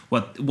about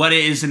what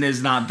is and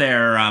is not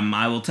there.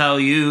 I will tell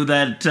you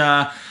that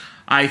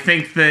I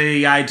think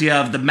the idea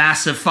of the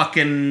massive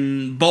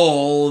fucking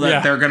bowl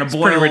that they're going to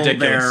boil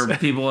their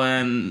people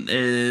in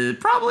is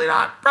probably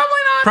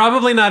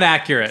not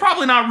accurate.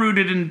 Probably not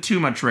rooted in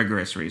too much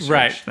rigorous research.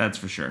 Right. That's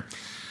for sure.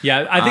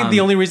 Yeah, I think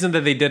the only reason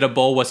that they did a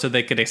bowl was so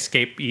they could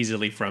escape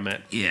easily from it.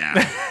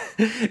 Yeah.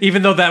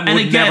 Even though that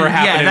would never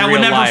happen in real life. Yeah, that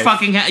would never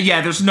fucking happen. Yeah,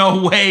 there's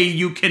no way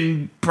you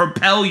can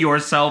propel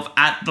yourself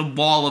at the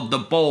wall of the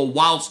bowl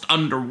whilst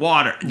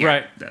underwater. Yeah,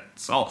 right.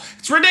 That's all.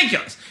 It's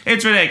ridiculous.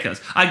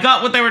 I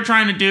got what they were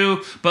trying to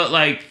do, but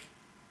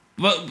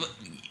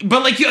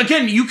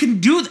you can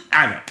do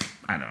I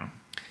don't know.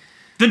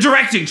 The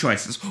directing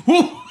choices.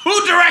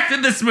 Who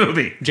directed this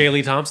movie? J.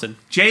 Lee Thompson.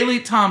 J. Lee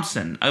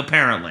Thompson,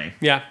 apparently.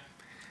 Yeah.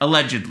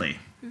 Allegedly.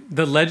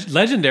 The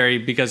legendary,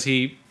 because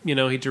he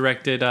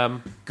directed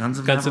Guns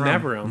of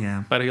Navarone.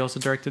 Yeah. But he also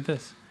directed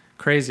this.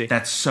 Crazy.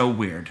 That's so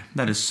weird.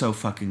 That is so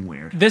fucking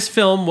weird. This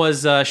film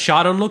was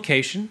shot on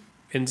location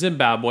in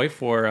Zimbabwe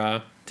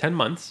for 10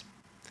 months.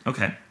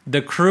 Okay.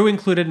 The crew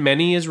included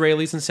many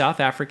Israelis and South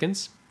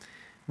Africans,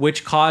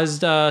 which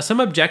caused some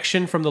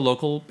objection from the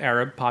local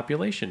Arab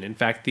population. In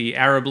fact, the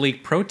Arab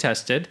League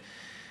protested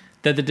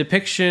that the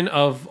depiction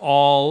of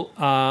all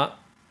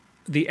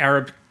the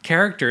Arab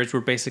characters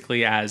were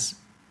basically as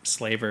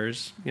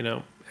slavers,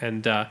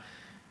 and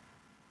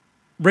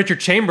Richard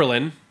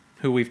Chamberlain,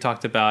 who we've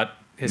talked about,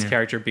 his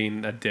character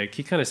being a dick,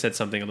 he kind of said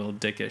something a little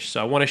dickish.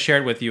 So I want to share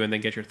it with you and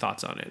then get your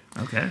thoughts on it.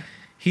 Okay.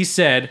 He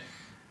said,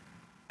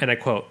 and I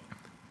quote,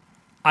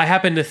 "I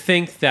happen to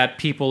think that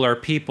people are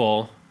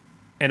people,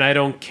 and I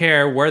don't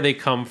care where they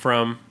come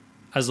from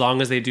as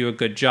long as they do a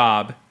good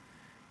job.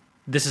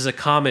 This is a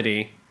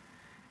comedy,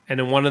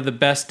 and one of the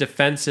best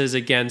defenses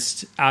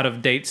against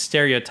out-of-date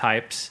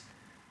stereotypes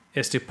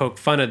is to poke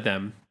fun at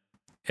them.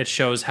 It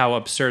shows how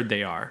absurd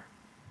they are."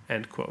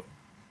 End quote.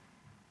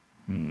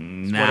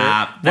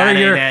 Nah, What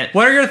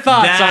are your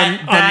thoughts on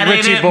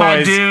Richie ain't it, Boys?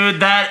 my dude.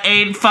 That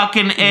ain't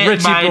fucking it,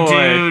 Richie my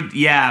boy. dude.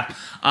 Yeah.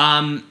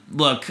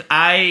 Look,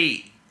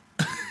 comedy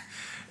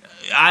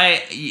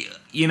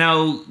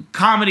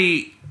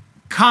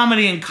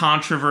and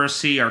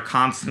controversy are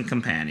constant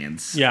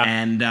companions. Yeah.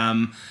 And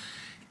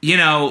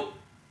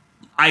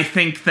I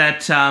think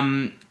that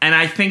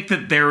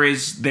there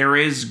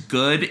is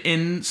good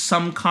in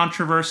some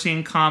controversy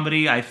in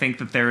comedy. I think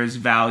that there is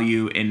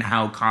value in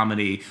how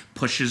comedy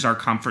pushes our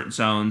comfort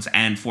zones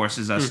and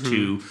forces us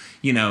to,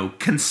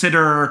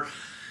 consider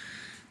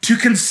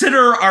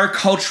our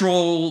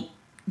cultural,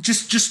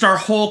 just our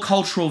whole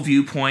cultural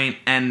viewpoint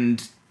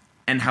and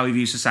how we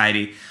view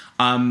society.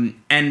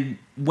 And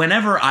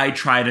whenever I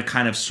try to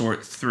kind of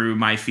sort through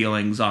my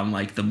feelings on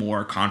like the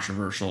more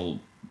controversial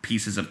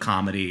pieces of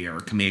comedy or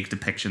comedic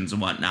depictions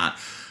and whatnot,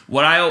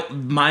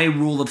 my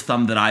rule of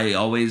thumb that I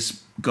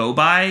always go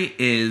by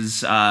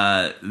is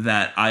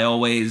that I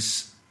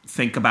always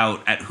think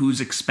about at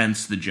whose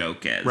expense the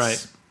joke is.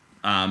 Right.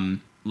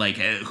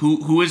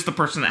 Who is the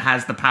person that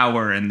has the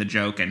power in the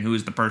joke, and who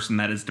is the person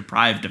that is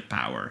deprived of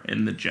power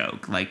in the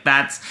joke? Like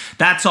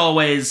that's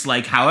always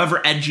like, however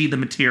edgy the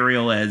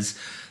material is,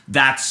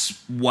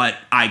 that's what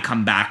I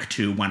come back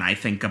to when I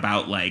think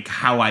about like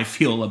how I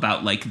feel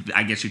about, like,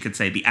 I guess you could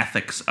say, the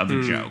ethics of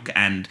a joke.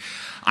 And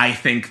I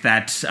think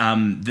that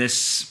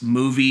this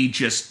movie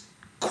just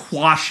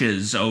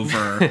quashes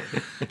over,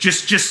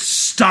 just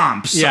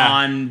stomps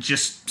on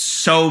just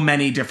so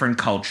many different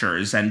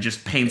cultures and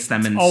just paints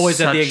them in Always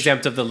such, at the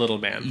exempt of the little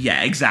man.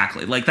 Yeah,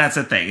 exactly. Like, that's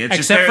the thing. It's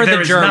Except just, for there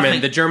the is German. nothing-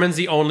 The German's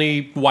the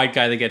only white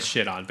guy that gets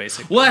shit on,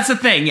 basically. Well, that's the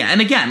thing, yeah.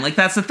 And again, like,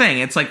 that's the thing.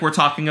 It's like we're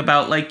talking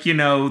about, like, I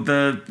know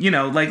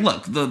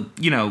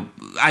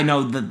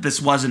that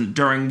this wasn't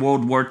during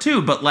World War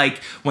II, but, like,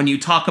 when you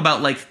talk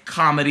about, like,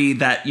 comedy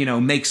that,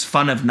 makes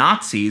fun of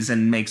Nazis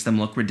and makes them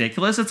look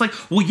ridiculous, it's like,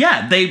 well,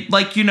 yeah, they,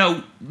 like,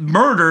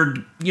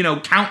 murdered,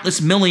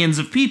 countless millions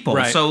of people.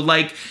 Right. So,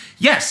 like,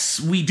 yes,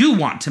 we do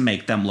want to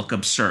make them look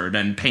absurd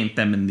and paint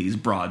them in these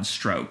broad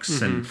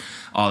strokes and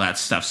all that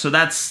stuff. So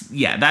that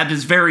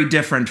is very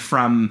different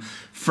from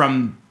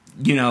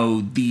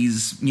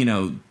these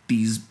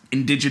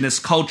indigenous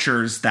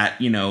cultures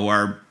that,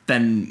 are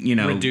then,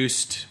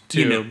 reduced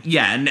to...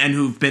 and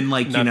who've been,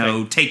 like,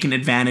 nothing. taken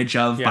advantage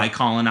of by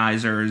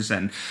colonizers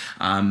and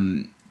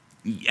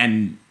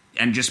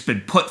just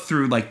been put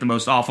through, like, the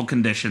most awful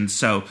conditions.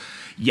 So,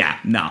 yeah,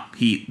 no,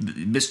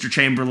 Mr.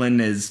 Chamberlain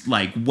is,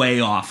 like, way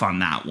off on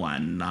that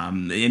one.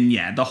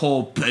 The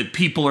whole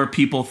people are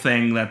people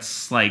thing,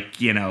 that's, like,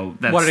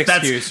 that's... What an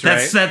excuse,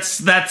 right?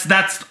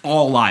 That's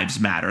all lives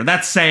matter.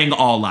 That's saying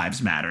all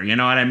lives matter, you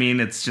know what I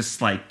mean? It's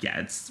just, like, yeah,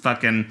 it's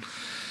fucking...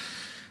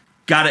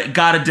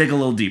 Gotta dig a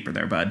little deeper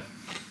there, bud.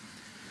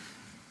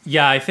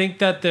 Yeah, I think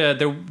that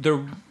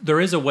there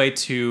is a way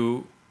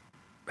to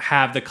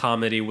have the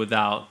comedy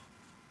without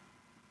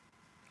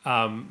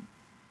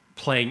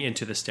playing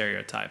into the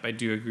stereotype. I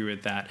do agree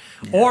with that.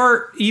 Yeah.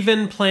 Or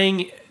even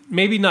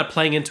maybe not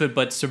playing into it,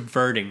 but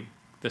subverting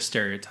the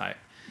stereotype.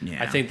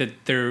 Yeah. I think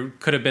that there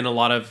could have been a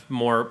lot of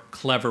more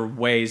clever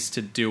ways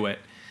to do it.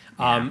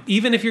 Yeah.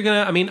 Even if you're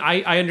going to...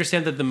 I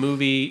understand that the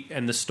movie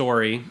and the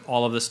story,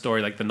 all of the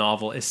story, like the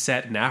novel, is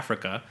set in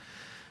Africa.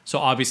 So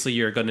obviously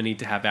you're going to need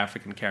to have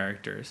African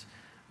characters.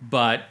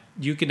 But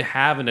you can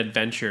have an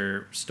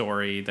adventure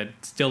story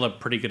that's still a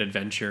pretty good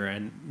adventure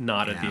and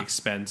not at the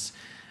expense...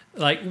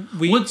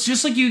 Well, it's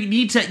just like you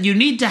need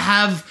to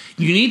have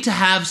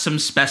some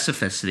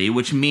specificity,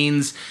 which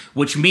means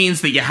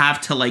that you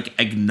have to, like,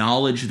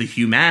 acknowledge the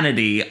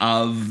humanity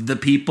of the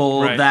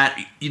people that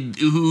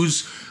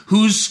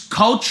whose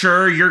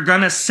culture you're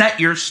gonna set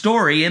your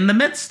story in the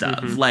midst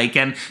of, like,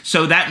 and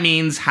so that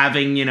means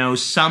having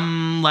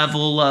some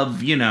level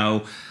of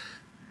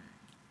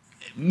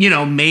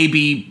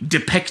maybe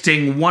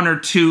depicting one or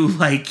two,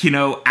 like,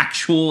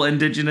 actual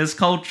indigenous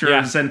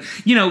cultures, and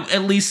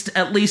at least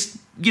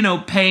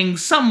paying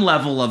some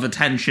level of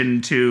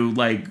attention to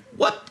like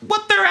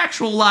what their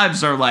actual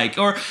lives are like,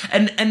 or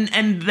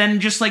and then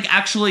just like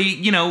actually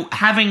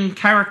having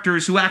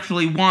characters who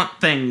actually want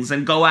things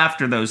and go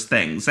after those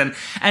things, and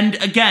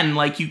again,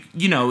 like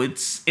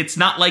it's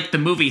not like the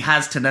movie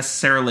has to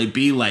necessarily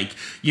be like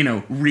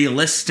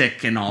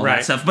realistic and all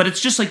that stuff, but it's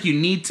just like you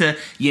need to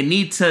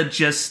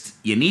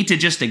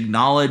just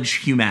acknowledge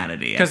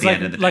humanity at the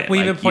end of the day. Like we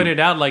even pointed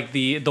out, like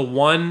the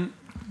one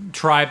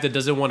tribe that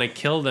doesn't want to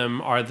kill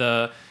them are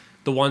the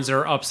ones that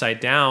are upside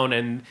down,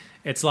 and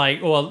it's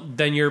like, well,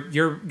 then you're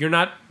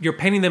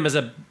painting them as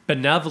a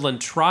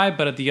benevolent tribe,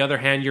 but at the other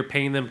hand, you're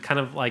painting them kind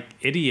of like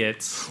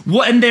idiots.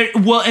 Well, and they're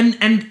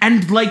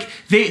and like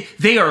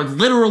they are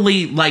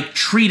literally like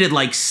treated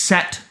like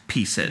set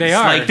pieces. They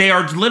are. Like they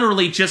are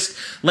literally just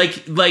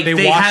like they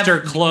wash her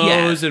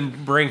clothes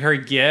and bring her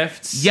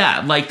gifts.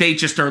 Yeah, like they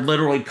just are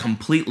literally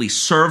completely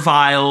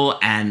servile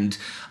and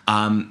they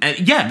don't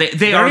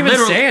are even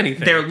literally say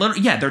anything.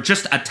 They're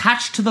just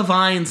attached to the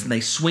vines and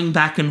they swing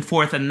back and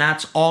forth, and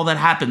that's all that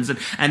happens.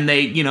 And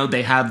they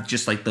they have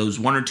just like those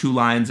one or two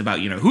lines about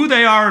who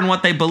they are and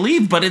what they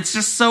believe, but it's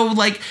just so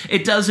like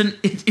it doesn't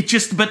it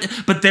just but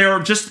they're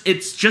just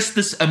it's just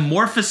this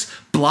amorphous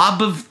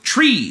blob of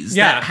trees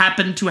that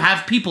happen to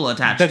have people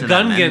attached to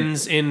them. The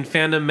Gungans in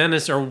Phantom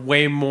Menace are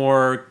way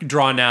more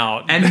drawn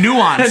out and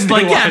nuanced.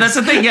 Like that's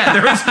the thing. Yeah,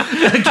 there is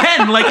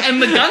again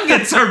and the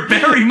Gungans are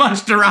very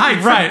much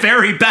derived from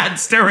very bad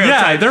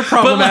stereotypes. Yeah, they're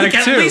problematic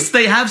but too. At least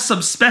they have some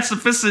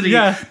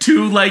specificity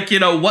to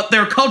what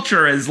their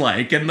culture is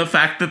like, and the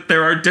fact that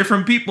there are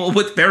different people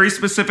with very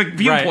specific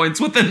viewpoints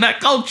within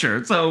that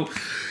culture. So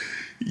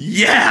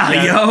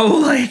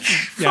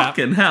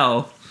fucking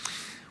hell.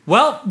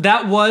 Well,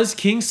 that was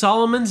King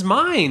Solomon's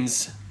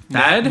Mines.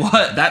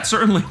 That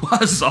certainly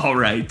was all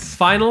right.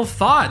 Final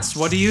thoughts.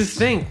 What do you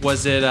think?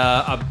 Was it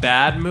a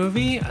bad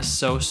movie, a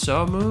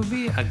so-so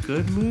movie, a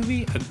good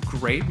movie, a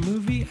great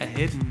movie, a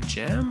hidden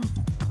gem?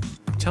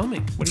 Tell me.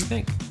 What do you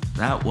think?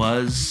 That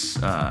was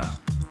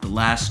the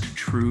last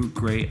true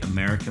great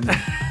American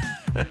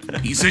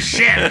piece of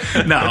shit.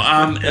 No,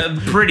 a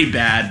pretty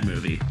bad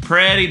movie.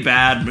 Pretty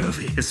bad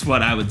movie is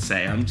what I would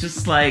say. I'm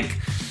just like,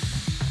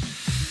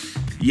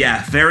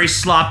 very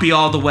sloppy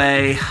all the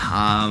way.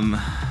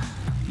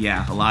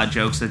 A lot of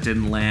jokes that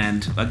didn't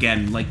land.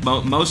 Again, like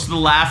most of the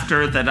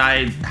laughter that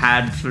I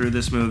had through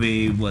this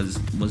movie was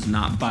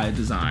not by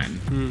design.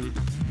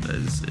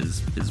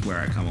 Is where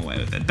I come away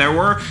with it. There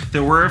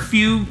were a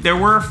few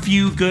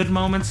good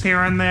moments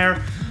here and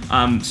there.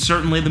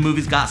 Certainly, the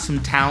movie's got some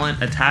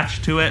talent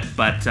attached to it,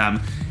 but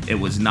it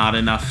was not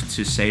enough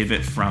to save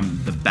it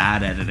from the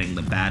bad editing,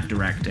 the bad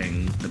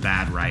directing, the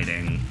bad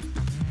writing.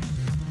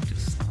 It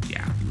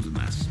was a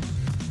mess.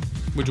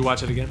 Would you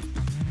watch it again?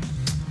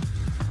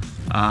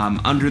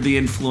 Under the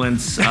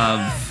influence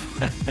of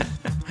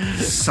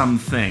some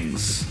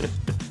things,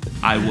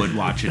 I would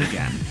watch it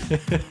again.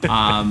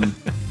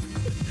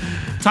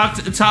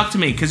 Talk to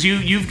me, because you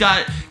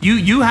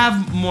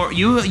have more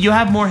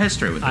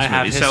history with this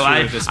movie. So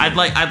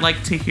I'd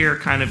like to hear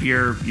kind of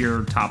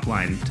your top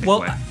line takeaway.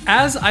 Well,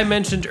 as I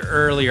mentioned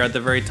earlier at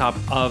the very top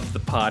of the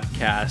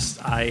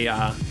podcast,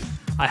 I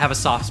have a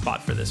soft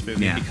spot for this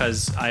movie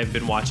because I've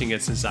been watching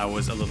it since I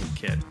was a little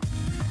kid.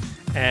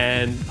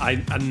 And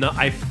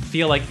I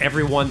feel like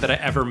everyone that I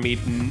ever meet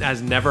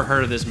has never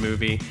heard of this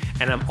movie,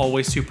 and I'm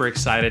always super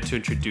excited to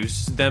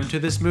introduce them to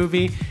this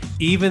movie,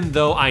 even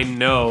though I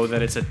know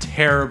that it's a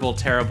terrible,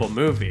 terrible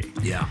movie.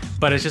 Yeah.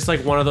 But it's just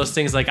like one of those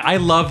things like, I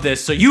love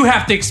this, so you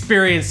have to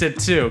experience it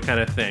too, kind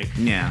of thing.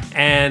 Yeah.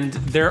 And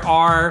there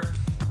are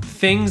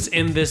things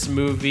in this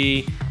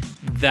movie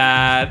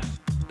that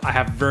I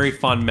have very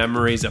fond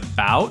memories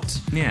about.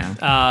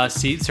 Yeah.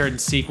 Certain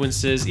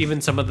sequences,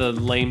 even some of the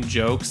lame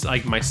jokes.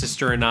 Like my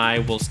sister and I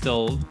will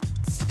still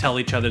tell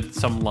each other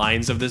some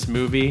lines of this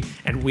movie,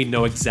 and we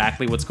know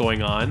exactly what's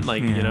going on.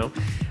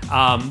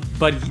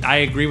 But I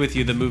agree with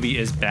you. The movie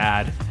is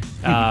bad.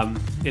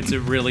 It's a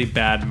really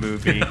bad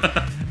movie.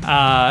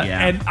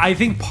 And I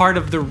think part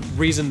of the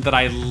reason that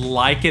I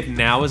like it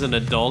now as an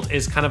adult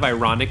is kind of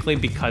ironically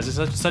because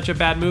it's such a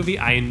bad movie.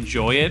 I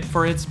enjoy it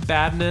for its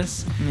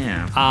badness.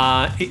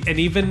 Yeah. And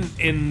even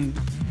in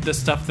the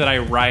stuff that I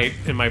write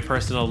in my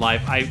personal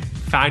life, I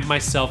find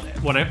myself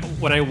when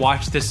I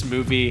watch this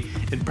movie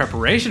in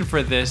preparation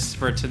for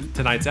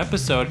tonight's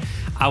episode,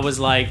 I was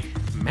like,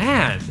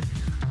 man,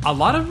 a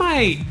lot of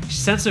my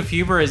sense of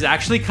humor is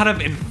actually kind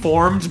of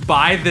informed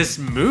by this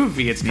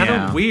movie. It's kind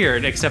of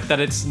weird, except that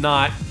it's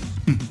not.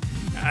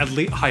 At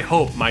least I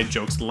hope my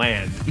jokes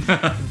land,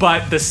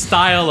 but the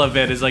style of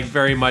it is like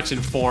very much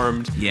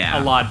informed a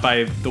lot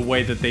by the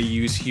way that they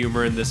use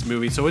humor in this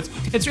movie. So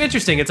it's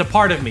interesting. It's a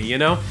part of me,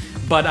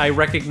 But I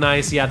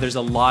recognize, there's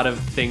a lot of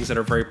things that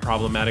are very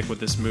problematic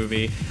with this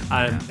movie.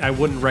 I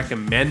wouldn't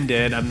recommend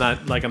it. I'm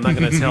not going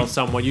to tell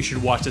someone you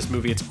should watch this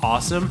movie. It's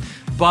awesome.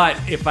 But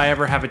if I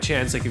ever have a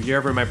chance, like if you're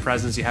ever in my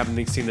presence, you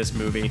haven't seen this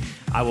movie,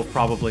 I will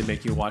probably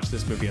make you watch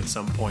this movie at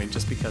some point,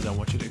 just because I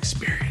want you to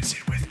experience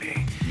it with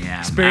me. Yeah,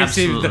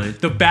 experiencing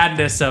the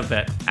badness of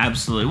it.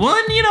 Absolutely. Well,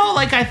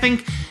 and I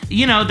think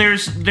you know,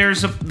 there's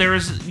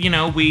you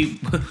know, we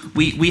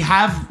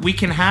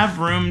can have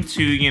room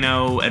to, you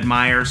know,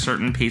 admire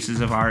certain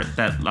pieces of art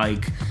that,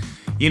 like,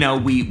 you know,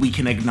 we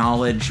can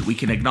acknowledge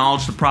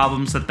the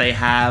problems that they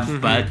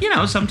have, but, you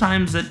know,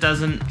 sometimes it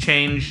doesn't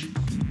change,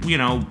 you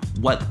know,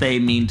 what they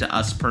mean to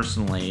us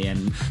personally,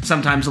 and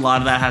sometimes a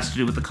lot of that has to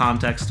do with the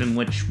context in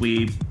which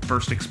we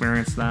first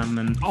experienced them.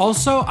 And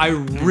also, I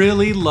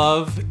really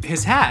love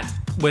his hat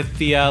with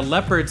the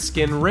leopard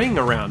skin ring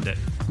around it.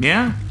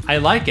 yeah, I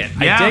like it.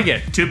 yeah. I dig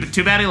it.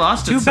 Too bad he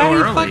lost it Too so bad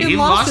he early. fucking He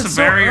lost lost it it so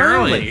very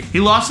early. early. He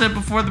lost it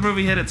before the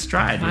movie hit its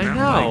stride. I You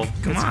know.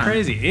 Like, come It's on.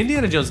 crazy.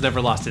 Indiana Jones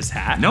never lost his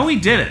hat. No, he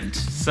didn't.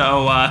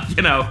 So,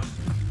 you know,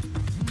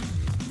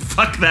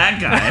 fuck that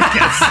guy, I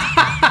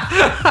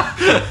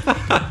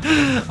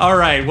guess. All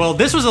right. Well,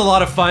 this was a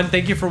lot of fun.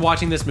 Thank you for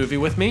watching this movie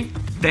with me.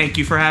 Thank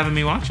you for having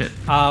me watch it.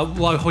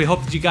 Well, we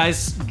hope that you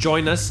guys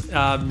join us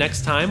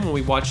next time when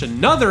we watch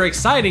another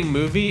exciting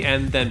movie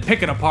and then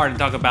pick it apart and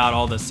talk about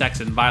all the sex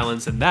and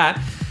violence and that.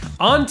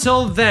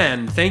 Until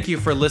then, thank you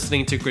for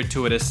listening to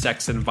Gratuitous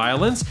Sex and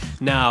Violence.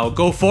 Now,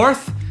 go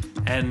forth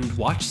and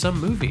watch some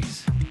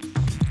movies.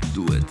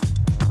 Do it.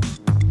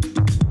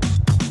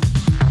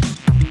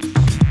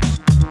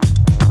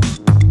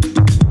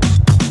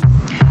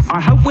 I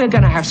hope we're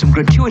going to have some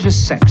gratuitous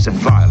sex and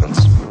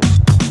violence.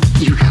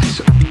 You guys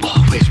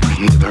always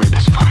bring me the very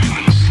best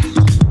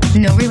violence.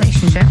 No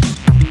relationship.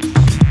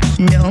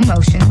 No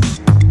emotions.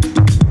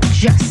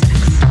 Just sex.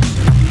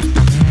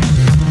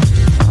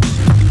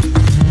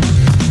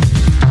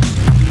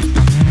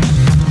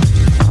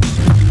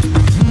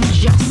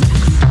 Just sex.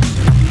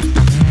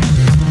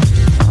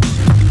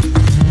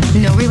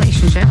 No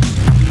relationship.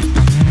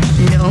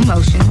 No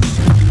emotions.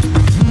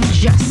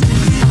 Just sex.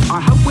 I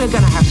hope we're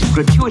going to have some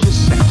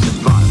gratuitous sex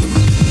and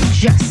violence.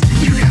 Just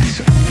sex. You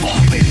guys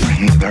always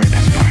bring me the very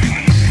best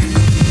violence.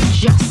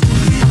 Just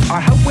sex. I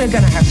hope we're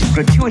going to have some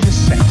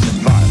gratuitous sex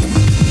and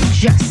violence.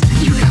 Just sex.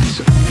 You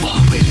guys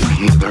always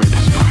bring me the very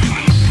best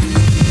violence.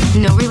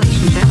 No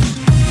relationship.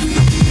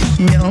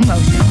 No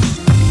emotions.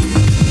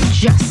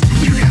 Just sex.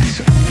 You guys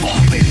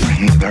always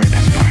bring me the very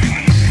best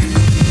violence.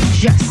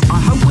 Just sex. I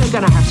hope we're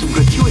going to have some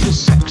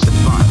gratuitous sex and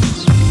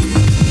violence.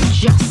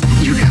 Just sex.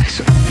 You guys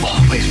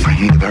always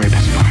bring me the very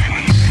best violence.